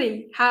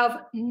really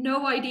have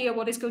no idea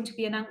what is going to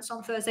be announced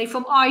on Thursday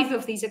from either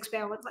of these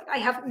experiments. I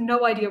have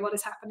no idea what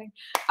is happening.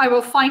 I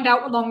will find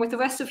out along with the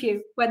rest of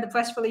you when the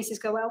press releases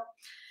go out,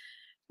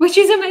 which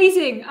is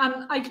amazing.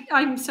 And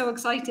I'm so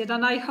excited,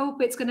 and I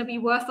hope it's going to be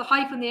worth the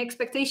hype and the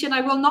expectation.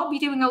 I will not be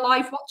doing a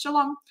live watch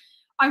along.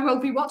 I will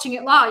be watching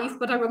it live,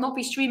 but I will not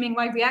be streaming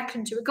my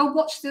reaction to it. Go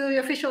watch the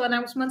official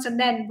announcements, and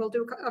then we'll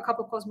do a cup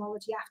of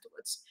cosmology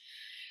afterwards.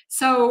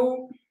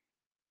 So,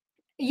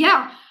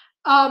 yeah.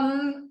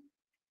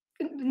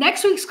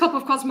 Next week's cup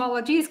of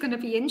cosmology is going to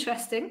be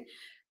interesting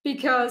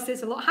because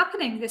there's a lot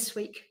happening this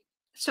week.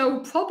 So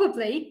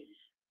probably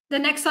the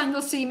next time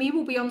you'll see me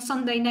will be on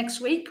Sunday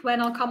next week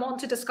when I'll come on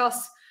to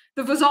discuss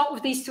the result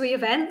of these 3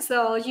 events,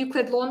 the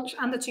Euclid launch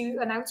and the 2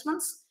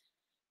 announcements.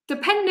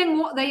 Depending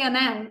what they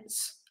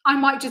announce, I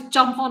might just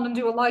jump on and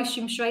do a live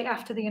stream straight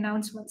after the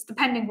announcements,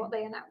 depending what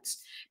they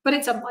announce. But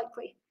it's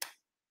unlikely.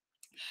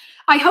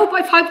 I hope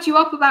I've hyped you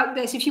up about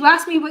this. If you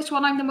ask me which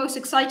one I'm the most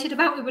excited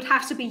about, it would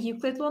have to be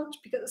Euclid launch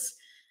because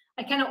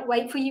I cannot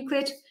wait for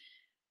Euclid.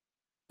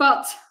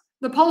 But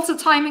the Pulsar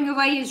Timing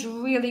Array is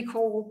really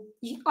cool.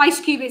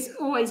 IceCube is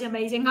always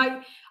amazing.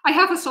 I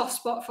have a soft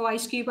spot for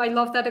IceCube. I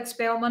love that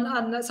experiment,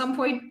 and at some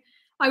point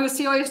I was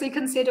seriously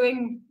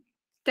considering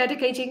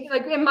dedicating,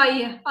 in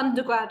my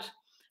undergrad,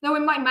 no,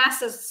 in my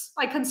master's,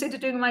 I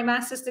considered doing my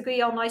master's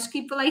degree on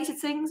IceCube related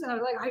things, and I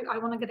was like, I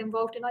want to get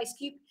involved in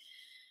IceCube.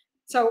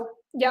 So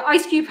yeah,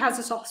 IceCube has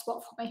a soft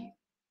spot for me.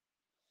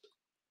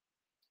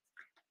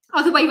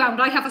 Other way around,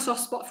 I have a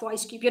soft spot for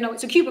IceCube.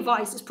 It's a cube of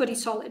ice, it's pretty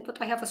solid,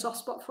 but I have a soft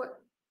spot for it.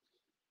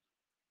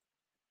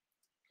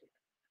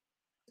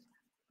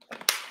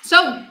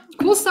 So,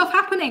 cool stuff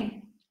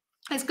happening.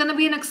 It's going to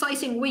be an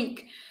exciting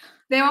week.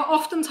 There are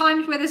often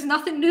times where there's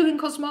nothing new in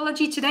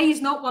cosmology. Today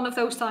is not one of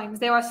those times.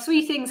 There are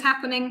 3 things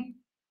happening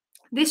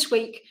this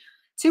week,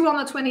 2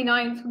 on the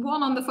 29th,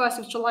 1 on the 1st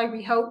of July,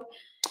 we hope.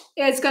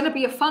 It's going to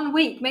be a fun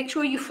week. Make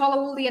sure you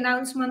follow all the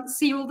announcements,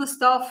 see all the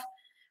stuff,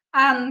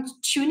 and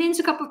tune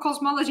into Cup of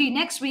Cosmology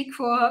next week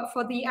for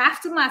the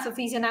aftermath of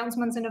these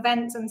announcements and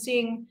events and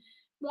seeing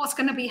what's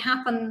going to be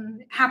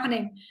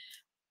happening.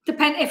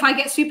 If I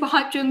get super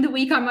hyped during the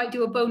week, I might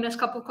do a bonus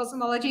Cup of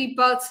Cosmology,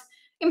 but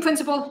in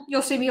principle,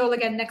 you'll see me all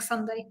again next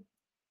Sunday.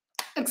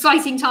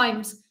 Exciting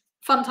times,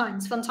 fun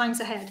times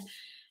ahead.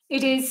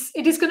 It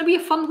is going to be a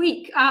fun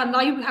week, and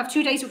I have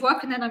 2 days of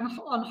work and then I'm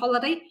on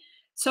holiday.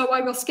 So I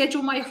will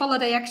schedule my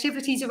holiday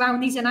activities around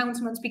these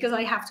announcements because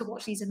I have to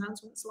watch these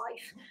announcements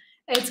live.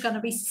 It's going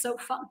to be so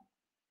fun.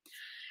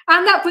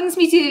 And that brings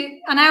me to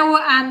 1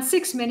 hour and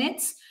 6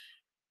 minutes.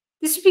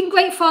 This has been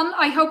great fun.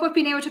 I hope I've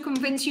been able to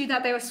convince you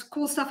that there's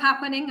cool stuff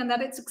happening and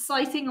that it's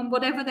exciting, and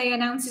whatever they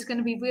announce is going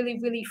to be really,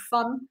 really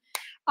fun.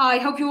 I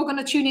hope you're all going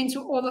to tune into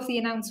all of the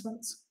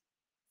announcements.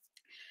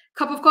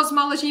 Cup of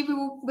Cosmology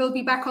will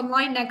be back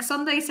online next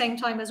Sunday, same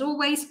time as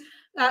always,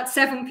 at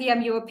 7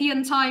 p.m.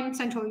 European time,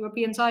 Central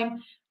European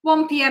time,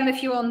 1 p.m.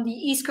 if you're on the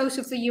East Coast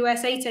of the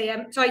US, 10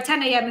 a.m.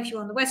 if you're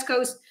on the West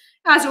Coast.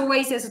 As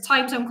always, there's a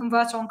time zone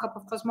converter on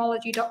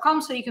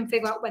cupofcosmology.com, so you can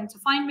figure out when to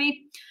find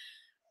me.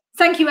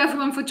 Thank you,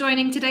 everyone, for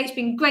joining today. It's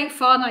been great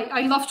fun.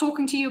 I love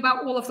talking to you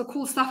about all of the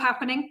cool stuff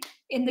happening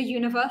in the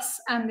universe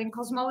and in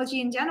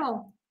cosmology in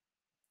general.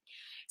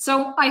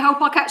 So I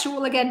hope I'll catch you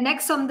all again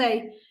next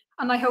Sunday.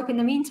 And I hope in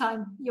the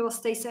meantime, you'll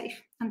stay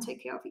safe and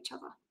take care of each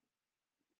other.